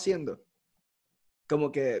lo estaba haciendo, como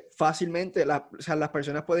que fácilmente las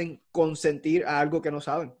personas pueden consentir a algo que no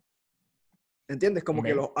saben. ¿Entiendes? Como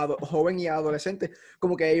que los jóvenes y adolescentes,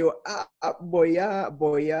 como que ellos, voy a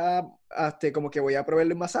como que voy a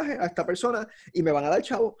proveerle un masaje a esta persona y me van a dar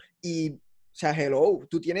chavo, y O sea, hello,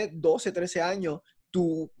 tú tienes 12, 13 años,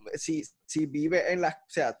 tú, si vives en o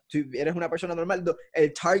sea, tú eres una persona normal,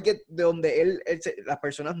 el target de donde las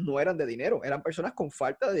personas no eran de dinero, eran personas con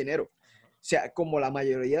falta de dinero. O sea, como la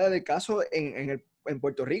mayoría del caso en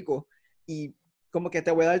Puerto Rico, y como que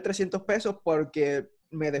te voy a dar 300 pesos porque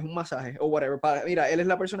me des un masaje o whatever. Mira, él es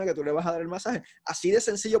la persona que tú le vas a dar el masaje. Así de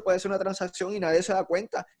sencillo puede ser una transacción y nadie se da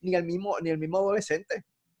cuenta, ni el mismo adolescente.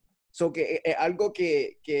 So que es algo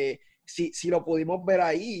que si lo pudimos ver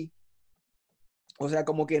ahí, o sea,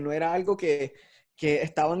 como que no era algo que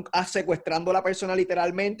estaban secuestrando a la persona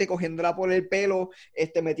literalmente, cogiéndola por el pelo,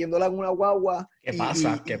 metiéndola en una guagua.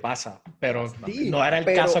 ¿Qué pasa? Pero sí, no era el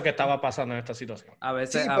pero, caso que estaba pasando en esta situación. A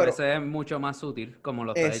veces, sí, a pero, veces es mucho más sutil, como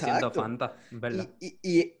lo está diciendo exacto. Fanta, ¿verdad?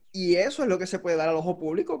 Y eso es lo que se puede dar al ojo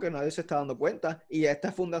público que nadie se está dando cuenta. Y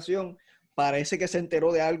esta fundación parece que se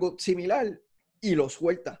enteró de algo similar y lo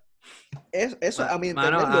suelta. Eso, a mi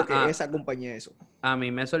Mano, entender, lo que esa compañía es eso. a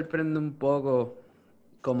mí me sorprende un poco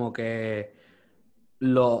como que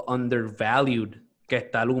lo undervalued que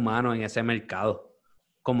está el humano en ese mercado.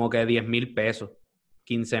 Como que 10,000 pesos,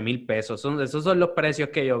 15,000 pesos. Esos son los precios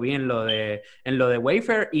que yo vi en lo de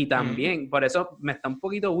Wayfair y también, por eso me está un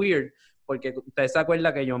poquito weird, porque ustedes se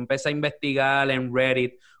acuerdan que yo empecé a investigar en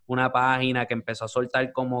Reddit una página que empezó a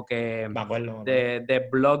soltar como que Me acuerdo. de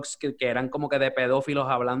blogs que eran como que de pedófilos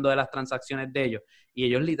hablando de las transacciones de ellos. Y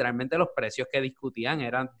ellos literalmente los precios que discutían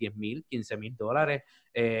eran 10,000, 15,000 dólares.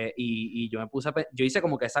 Y yo me puse yo hice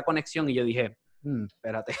como que esa conexión y yo dije,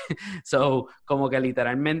 espérate. So, como que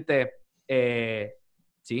literalmente,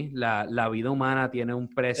 sí, la vida humana tiene un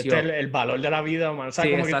precio. Este es el valor de la vida humana. O sea,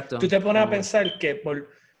 Sí, como exacto. que tú te pones a pensar que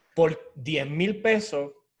por 10,000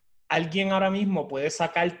 pesos, alguien ahora mismo puede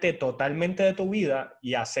sacarte totalmente de tu vida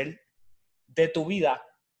y hacer de tu vida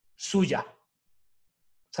suya.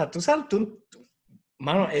 O sea, tú sabes,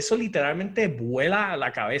 mano, eso literalmente vuela a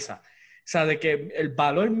la cabeza. O sea, de que el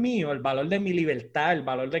valor mío, el valor de mi libertad, el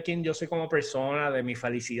valor de quien yo soy como persona, de mi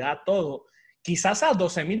felicidad, todo, quizás a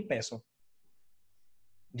 12,000 pesos.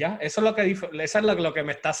 Ya, eso es lo que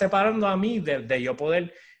me está separando a mí de yo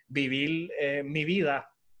poder vivir mi vida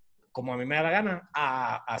como a mí me da la gana,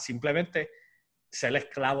 a simplemente ser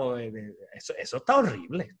esclavo de eso. Eso está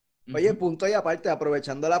horrible. Oye, punto y aparte,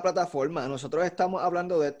 aprovechando la plataforma, nosotros estamos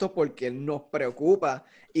hablando de esto porque nos preocupa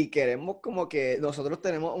y queremos como que nosotros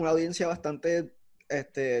tenemos una audiencia bastante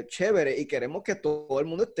chévere y queremos que todo el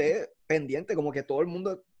mundo esté pendiente, como que todo el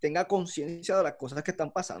mundo tenga conciencia de las cosas que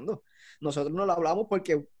están pasando. Nosotros no lo hablamos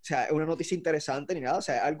porque, o sea, es una noticia interesante ni nada, o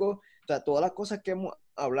sea, algo, o sea, todas las cosas que hemos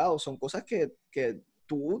hablado son cosas que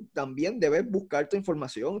tú también debes buscar tu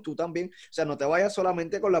información, tú también, o sea, no te vayas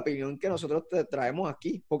solamente con la opinión que nosotros te traemos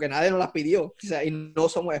aquí, porque nadie nos la pidió, o sea, y no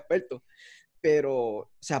somos expertos, pero,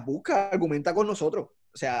 o sea, busca, argumenta con nosotros,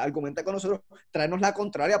 o sea, argumenta con nosotros, tráenos la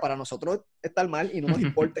contraria para nosotros estar mal y no nos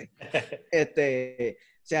importe.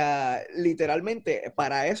 O sea, literalmente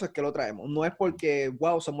para eso es que lo traemos. No es porque,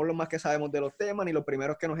 wow, somos los más que sabemos de los temas, ni los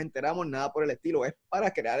primeros que nos enteramos, nada por el estilo. Es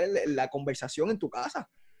para crear la conversación en tu casa.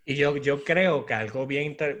 Y yo creo que algo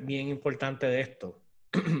bien importante de esto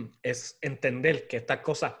es entender que estas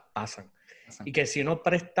cosas pasan. Y que si uno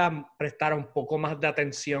prestara un poco más de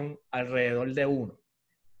atención alrededor de uno,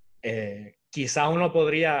 quizás uno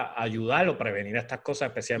podría ayudar o prevenir estas cosas,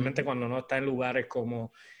 especialmente cuando uno está en lugares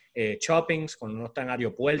como shoppings, cuando uno está en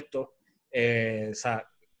aeropuertos. O sea,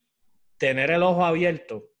 tener el ojo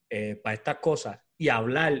abierto para estas cosas y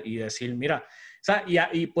hablar y decir, mira, o sea,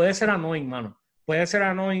 y puede ser annoying, mano. Puede ser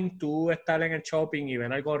annoying tú estar en el shopping y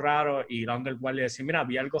ver algo raro y ir a donde el guardia y decir, mira,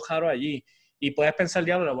 vi algo raro allí. Y puedes pensar,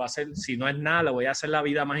 diablo, lo voy a hacer, si no es nada, le voy a hacer la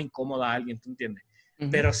vida más incómoda a alguien, ¿tú entiendes?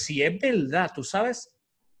 Pero si es verdad, tú sabes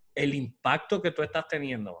el impacto que tú estás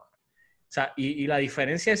teniendo, mano. O sea, y la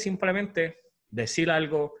diferencia es simplemente decir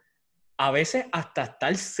algo, a veces hasta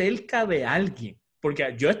estar cerca de alguien.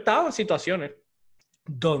 Porque yo he estado en situaciones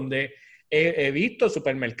donde he visto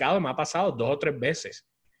supermercados, me ha pasado 2 o 3 veces,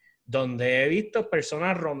 donde he visto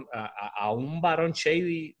personas a un varón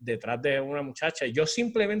shady detrás de una muchacha. Y yo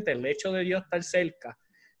simplemente el hecho de yo estar cerca,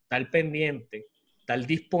 estar pendiente, estar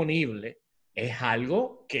disponible, es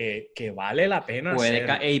algo que vale la pena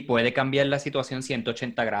hacer. Puede cambiar la situación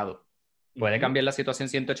 180 grados. Puede cambiar la situación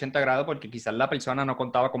 180 grados porque quizás la persona no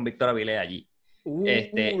contaba con Víctor Avilés allí.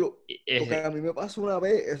 Lo que a mí me pasó una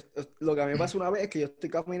vez, es que yo estoy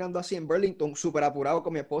caminando así en Burlington, súper apurado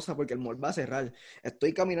con mi esposa porque el mall va a cerrar.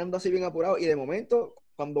 Estoy caminando así bien apurado y de momento,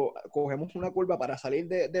 cuando cogemos una curva para salir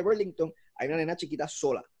de Burlington, hay una nena chiquita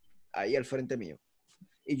sola ahí al frente mío.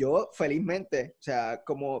 Y yo felizmente, o sea,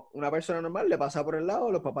 como una persona normal, le pasa por el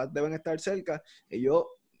lado, los papás deben estar cerca, y yo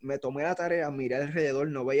me tomé la tarea, miré alrededor,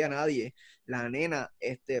 no veía a nadie. La nena,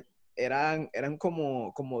 eran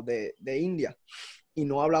como de India y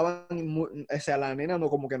no hablaban, o sea, la nena no,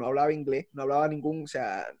 como que no hablaba inglés, no hablaba o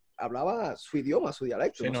sea, hablaba su idioma, su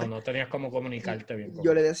dialecto. Sí, no sé. no tenías cómo comunicarte bien.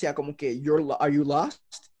 Yo le decía como que, are you lost?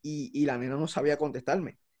 Y la nena no sabía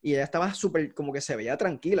contestarme. Y ella estaba súper, como que se veía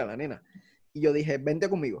tranquila la nena. Y yo dije, vente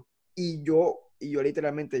conmigo. Y yo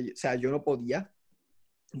literalmente, o sea, yo no podía.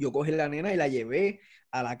 Yo cogí la nena y la llevé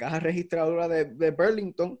a la caja registradora de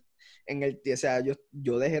Burlington. O sea,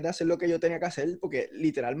 yo dejé de hacer lo que yo tenía que hacer porque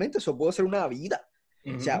literalmente eso pudo ser una vida.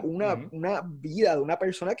 O sea, una vida de una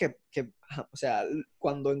persona que, o sea,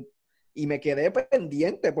 y me quedé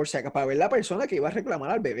pendiente por si acaso para ver la persona que iba a reclamar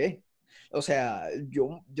al bebé. O sea,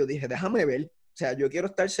 yo dije, déjame ver. O sea, yo quiero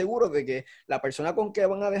estar seguro de que la persona con que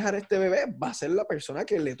van a dejar este bebé va a ser la persona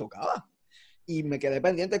que le tocaba. Y me quedé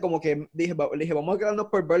pendiente, como que dije, vamos a quedarnos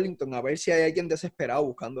por Burlington a ver si hay alguien desesperado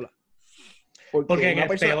buscándola. Porque en el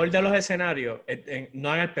peor de los escenarios,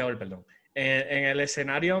 no en el peor, perdón, en el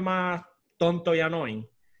escenario más tonto y annoying,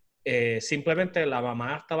 simplemente la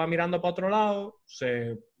mamá estaba mirando para otro lado,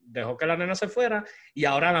 se dejó que la nena se fuera y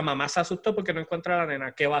ahora la mamá se asustó porque no encuentra a la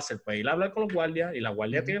nena. ¿Qué va a hacer? Pues ir a hablar con los guardias y la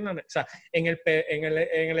guardia tiene la nena. O sea, en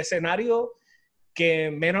el escenario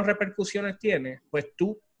que menos repercusiones tiene, pues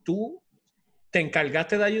tú te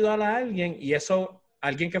encargaste de ayudar a alguien y eso,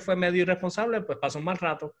 alguien que fue medio irresponsable, pues pasó un mal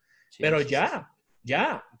rato. Sí, pero ya.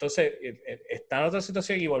 Entonces, está en otra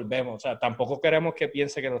situación y volvemos. O sea, tampoco queremos que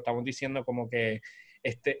piense que lo estamos diciendo como que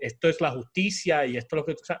esto es la justicia y esto es lo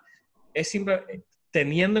que... O sea, es simple,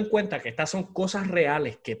 teniendo en cuenta que estas son cosas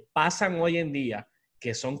reales que pasan hoy en día,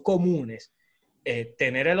 que son comunes,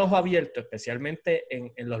 tener el ojo abierto, especialmente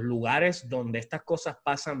en los lugares donde estas cosas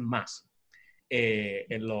pasan más.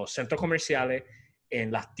 En los centros comerciales, en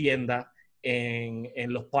las tiendas,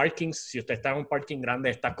 en los parkings. Si usted está en un parking grande,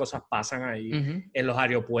 estas cosas pasan ahí. En los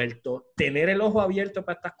aeropuertos. Tener el ojo abierto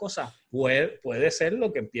para estas cosas puede ser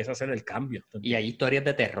lo que empieza a hacer el cambio. Y hay historias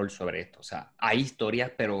de terror sobre esto. O sea, hay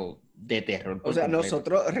historias, pero de terror. O sea, completo.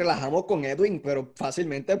 Nosotros relajamos con Edwin, pero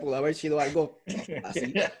fácilmente pudo haber sido algo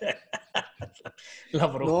así. La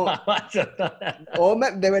broma.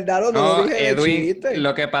 De verdad no dije Edwin, chiste.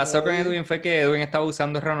 lo que pasó con Edwin fue que Edwin estaba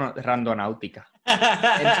usando randonáutica.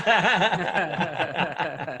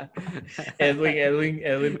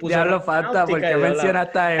 Edwin puso... Ya lo falta, porque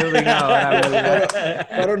mencionaste a Edwin ahora.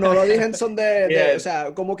 pero no lo dije en son de o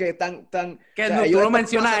sea, como que tan... Que o sea, no, tú lo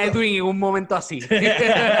mencionas a Edwin en un momento así.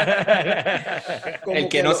 El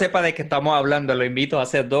que no sepa de qué estamos hablando, lo invito a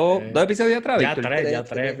hacer dos episodios atrás, Víctor. Ya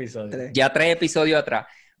tres episodios. Ya 3 episodios atrás.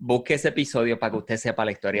 Busque ese episodio para que usted sepa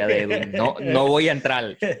la historia de Edwin. No voy a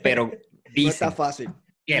entrar, pero dice... No está fácil.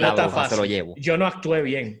 Que la bruja se lo llevo. Yo no actué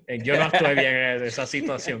bien. Yo no actué bien en esa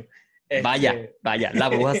situación. Vaya, la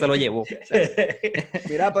bruja se lo llevó.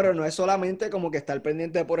 Mira, pero no es solamente como que estar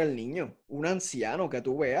pendiente por el niño. Un anciano que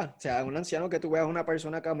tú veas. O sea, un anciano que tú veas una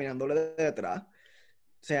persona caminándole detrás.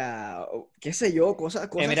 O sea, qué sé yo, cosas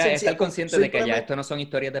mira, estar consciente de que ya esto no son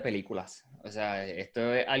historias de películas. O sea,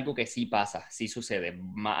 esto es algo que sí pasa, sí sucede.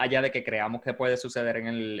 Más allá de que creamos que puede suceder en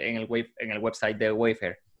el website de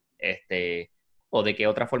Wayfair, o de qué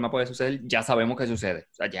otra forma puede suceder, ya sabemos que sucede.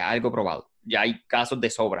 O sea, ya es algo probado. Ya hay casos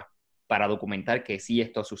de sobra para documentar que sí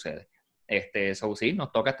esto sucede. Sí,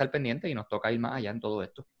 nos toca estar pendientes y nos toca ir más allá en todo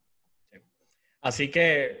esto. Así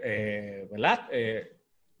que, ¿verdad?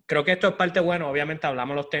 Creo que esto es parte buena. Obviamente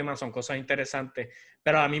hablamos los temas, son cosas interesantes,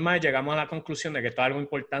 pero a la misma vez llegamos a la conclusión de que esto es algo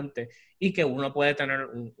importante y que uno puede tener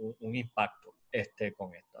un impacto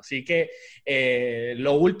con esto. Así que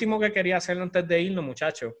lo último que quería hacer antes de irnos,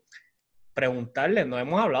 muchachos, preguntarles, no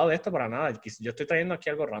hemos hablado de esto para nada. Yo estoy trayendo aquí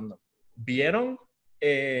algo random. ¿Vieron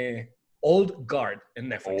Old Guard en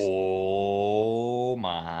Netflix? Oh,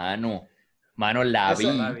 mano, la vi.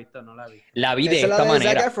 No la he visto, no la vi. La vi de esta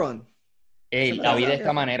manera. La vi de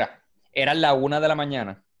esta manera. Era la 1 de la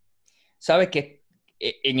mañana. ¿Sabes qué?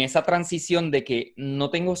 En esa transición de que no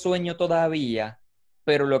tengo sueño todavía,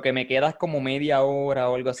 pero lo que me queda es como media hora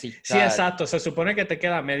o algo así. Sí, exacto. Se supone que te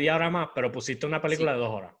queda media hora más, pero pusiste una película de 2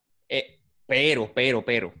 horas.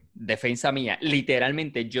 Pero, defensa mía,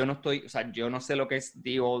 literalmente yo no sé lo que es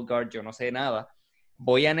The Old Guard, yo no sé nada.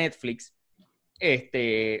 Voy a Netflix,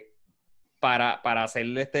 para hacer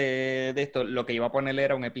de esto, lo que iba a poner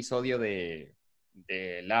era un episodio de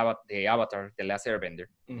Avatar, The Last Airbender.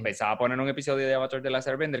 Pensaba poner un episodio de Avatar, The Last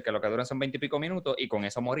Airbender, que lo que duran son 20 y pico minutos, y con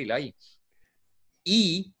eso morir ahí.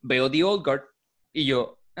 Y veo The Old Guard, y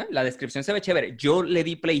yo... la descripción se ve chévere. Yo le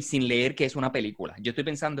di play sin leer que es una película. Yo estoy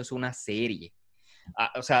pensando es una serie.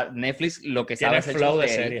 O sea, Netflix lo que sabe tiene flow de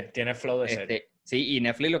serie. Tiene flow de serie. Sí, y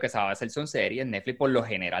Netflix lo que sabe hacer son series. Netflix por lo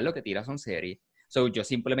general lo que tira son series. So, yo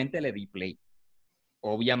simplemente le di play.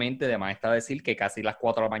 Obviamente, además está decir que casi las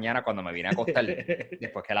 4 de la mañana cuando me vine a acostar,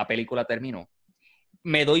 después que la película terminó,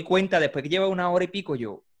 me doy cuenta, después que lleva 1 hora y pico,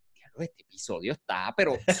 yo, diablo, este episodio está,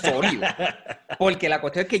 pero sólido. Porque la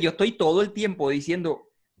cuestión es que yo estoy todo el tiempo diciendo,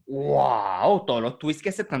 wow, todos los twists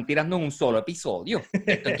que se están tirando en un solo episodio.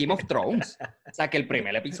 Esto es Game of Thrones. O sea, que el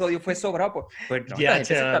primer episodio fue sobrado. Pues no, Ya,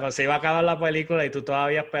 se iba a acabar la película y tú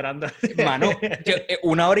todavía esperando. Mano,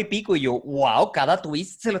 1 hora y pico y yo, wow, cada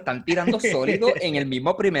twist se lo están tirando sólido en el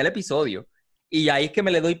mismo primer episodio. Y ahí es que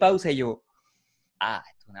me le doy pausa y yo,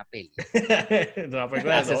 esto es una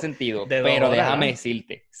película. Hace sentido. Pero déjame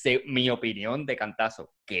decirte, mi opinión de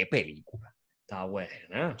cantazo, ¿qué película? Está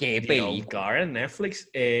buena. ¿Qué película? En Netflix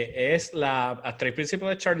es la actriz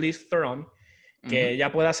principal de Charlize Theron, que ella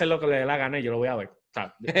puede hacer lo que le dé la gana y yo lo voy a ver. O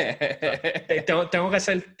sea, tengo que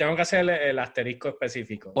hacer el asterisco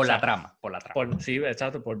específico. Por la trama. Sí,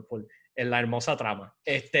 exacto, por la hermosa trama.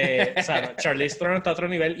 O sea, Charlize Theron está a otro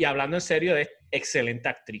nivel y hablando en serio es excelente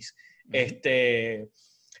actriz.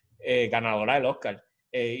 Ganadora del Oscar.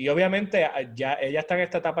 Y obviamente ya ella está en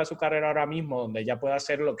esta etapa de su carrera ahora mismo donde ella puede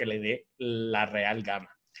hacer lo que le dé la real gana.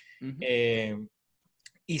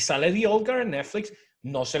 Y sale The Old Guard en Netflix.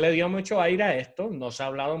 No se le dio mucho aire a esto, no se ha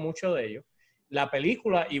hablado mucho de ello. La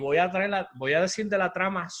película, y voy a decir de la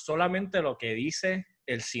trama solamente lo que dice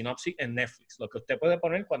el sinopsis en Netflix, lo que usted puede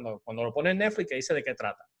poner cuando lo pone en Netflix, que dice de qué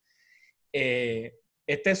trata.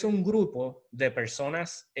 Este es un grupo de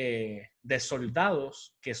personas, de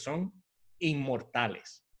soldados que son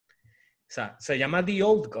inmortales. O sea, se llama The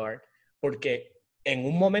Old Guard porque en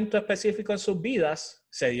un momento específico en sus vidas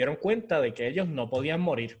se dieron cuenta de que ellos no podían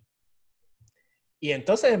morir. Y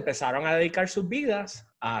entonces empezaron a dedicar sus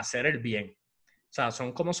vidas a hacer el bien. O sea,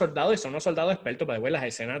 son como soldados y son unos soldados expertos para ver las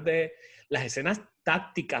escenas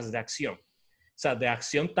tácticas de acción. O sea, de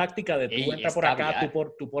acción táctica de tú entras por acá,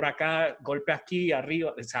 tú por acá, golpe aquí,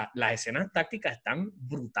 arriba. O sea, las escenas tácticas están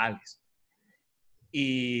brutales.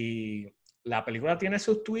 Y la película tiene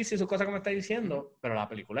sus twists y sus cosas que me está diciendo, pero la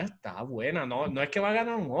película está buena. No es que va a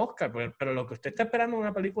ganar un Oscar, pero lo que usted está esperando en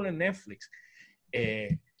una película en Netflix.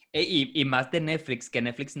 Y más de Netflix, que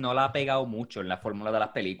Netflix no la ha pegado mucho en la fórmula de las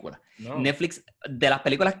películas. No. Netflix, de las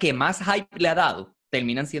películas que más hype le ha dado,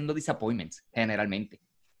 terminan siendo disappointments, generalmente.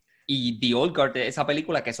 Y The Old Guard, esa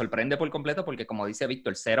película que sorprende por completo, porque como dice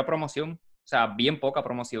Víctor, 0 promoción, o sea, bien poca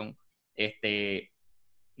promoción.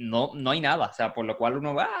 No hay nada, o sea, por lo cual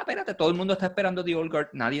uno va, espérate, todo el mundo está esperando The Old Guard,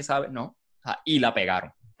 nadie sabe, no. O sea, y la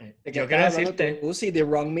pegaron. Yo quiero decirte... Sí, The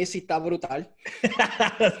Wrong Missy está brutal.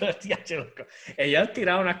 Ellos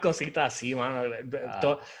tiraron unas cositas así, mano.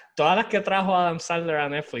 Todas las que trajo Adam Sandler a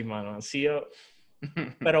Netflix, mano, han sido...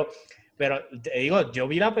 Pero te digo, yo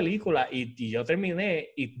vi la película y yo terminé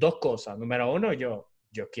y 2 cosas. Número 1, yo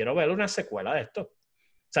quiero ver una secuela de esto.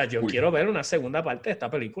 O sea, yo quiero ver una segunda parte de esta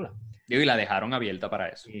película. Y la dejaron abierta para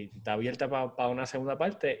eso. Y está abierta para una segunda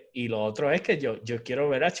parte. Y lo otro es que yo quiero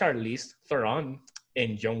ver a Charlize Theron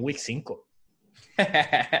en John Wick 5. O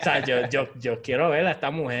sea, yo quiero ver a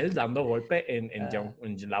esta mujer dando golpes en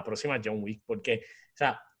la próxima John Wick. Porque, o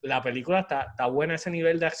sea, la película está buena a ese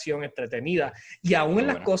nivel de acción, entretenida. Y aún en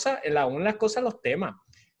las cosas, los temas.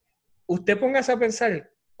 Usted póngase a pensar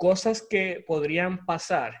cosas que podrían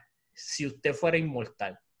pasar si usted fuera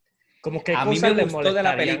inmortal. Como que a mí me gustó de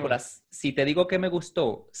la película. Si te digo que me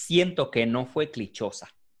gustó, siento que no fue clichosa.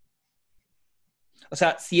 O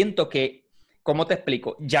sea, siento que, ¿cómo te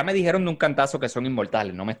explico? Ya me dijeron de un cantazo que son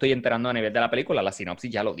inmortales. No me estoy enterando a nivel de la película. La sinopsis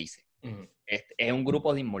ya lo dice. Es un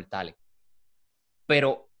grupo de inmortales.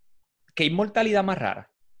 Pero, ¿qué inmortalidad más rara?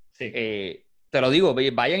 Sí. Te lo digo,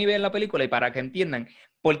 vayan y vean la película y para que entiendan.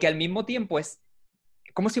 Porque al mismo tiempo es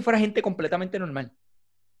como si fuera gente completamente normal.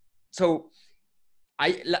 So,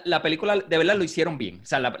 la película de verdad lo hicieron bien. O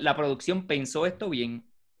sea, la producción pensó esto bien,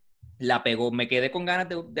 la pegó. Me quedé con ganas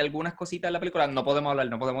de algunas cositas de la película. No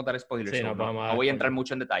podemos dar spoilers. Sí, no voy a entrar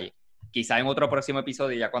mucho en detalle. Quizá en otro próximo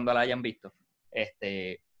episodio, ya cuando la hayan visto,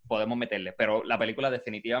 podemos meterle. Pero la película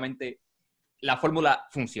definitivamente, la fórmula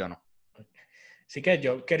funcionó. Así que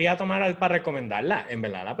yo quería tomar para recomendarla. En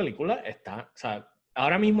verdad, la película está... O sea,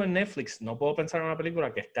 ahora mismo en Netflix no puedo pensar en una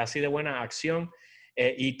película que esté así de buena acción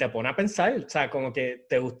y te pone a pensar, o sea, como que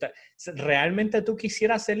te gusta, realmente tú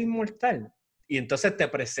quisieras ser inmortal y entonces te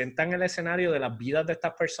presentan el escenario de las vidas de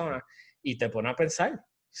estas personas y te pone a pensar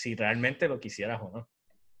si realmente lo quisieras o no.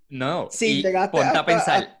 No, sí, y ponte a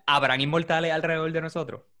pensar, ¿habrán inmortales alrededor de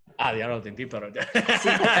nosotros? Diablo, Tintín, pero ya.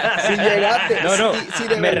 Si llegaste. No,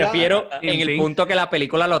 me verdad, refiero en el punto que la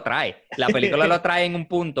película lo trae. La película lo trae en un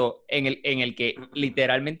punto en el que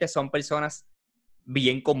literalmente son personas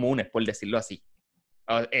bien comunes, por decirlo así.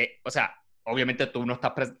 O sea, obviamente tú no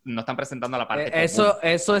están presentando la parte común.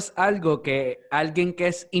 Eso es algo que alguien que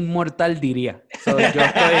es inmortal diría. So, yo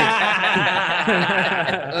estoy...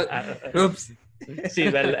 Ups. Sí,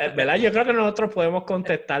 ¿verdad? Yo creo que nosotros podemos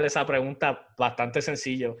contestar esa pregunta bastante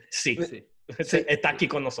sencillo. Sí. Está aquí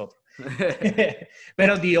con nosotros.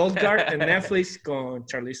 Pero The Old Guard en Netflix con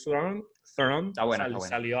Charlize Theron Está buena.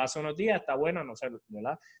 salió hace unos días, está buena, no sé,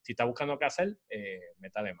 ¿verdad? Si está buscando qué hacer,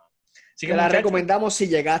 métale mano. Así que la recomendamos si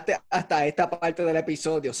llegaste hasta esta parte del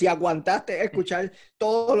episodio. Si aguantaste escuchar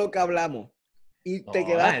todo lo que hablamos y te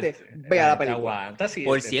quedaste, ve a la película. Aguanta, sí,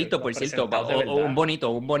 por cierto, un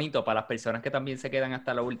bonito para las personas que también se quedan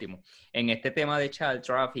hasta lo último. En este tema de child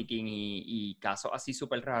trafficking y casos así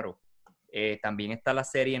súper raros, también está la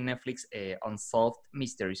serie en Netflix, Unsolved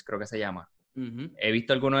Mysteries, creo que se llama. Uh-huh. He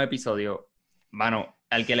visto algunos episodios. Mano,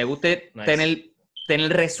 al que le guste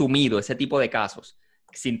tener resumido ese tipo de casos,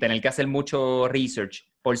 sin tener que hacer mucho research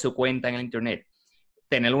por su cuenta en el internet,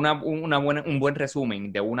 tener un buen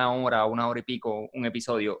resumen de 1 hora, 1 hora y pico, un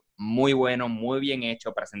episodio muy bueno, muy bien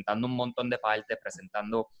hecho, presentando un montón de partes,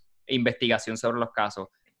 presentando investigación sobre los casos,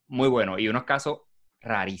 muy bueno, y unos casos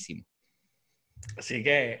rarísimos. Así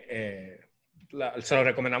que se lo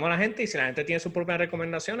recomendamos a la gente, y si la gente tiene sus propias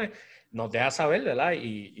recomendaciones, nos deja saber, ¿verdad?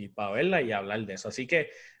 Y para verla y hablar de eso. Así que,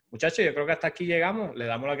 muchachos, yo creo que hasta aquí llegamos. Le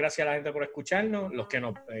damos las gracias a la gente por escucharnos. Los que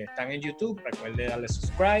nos están en YouTube, recuerde darle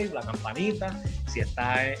subscribe, la campanita. Si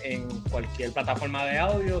está en cualquier plataforma de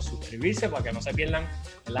audio, suscribirse para que no se pierdan,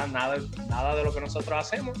 ¿verdad? Nada de lo que nosotros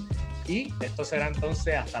hacemos. Y esto será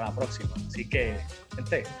entonces hasta la próxima. Así que,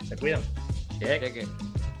 gente, se cuidan. ¿Qué?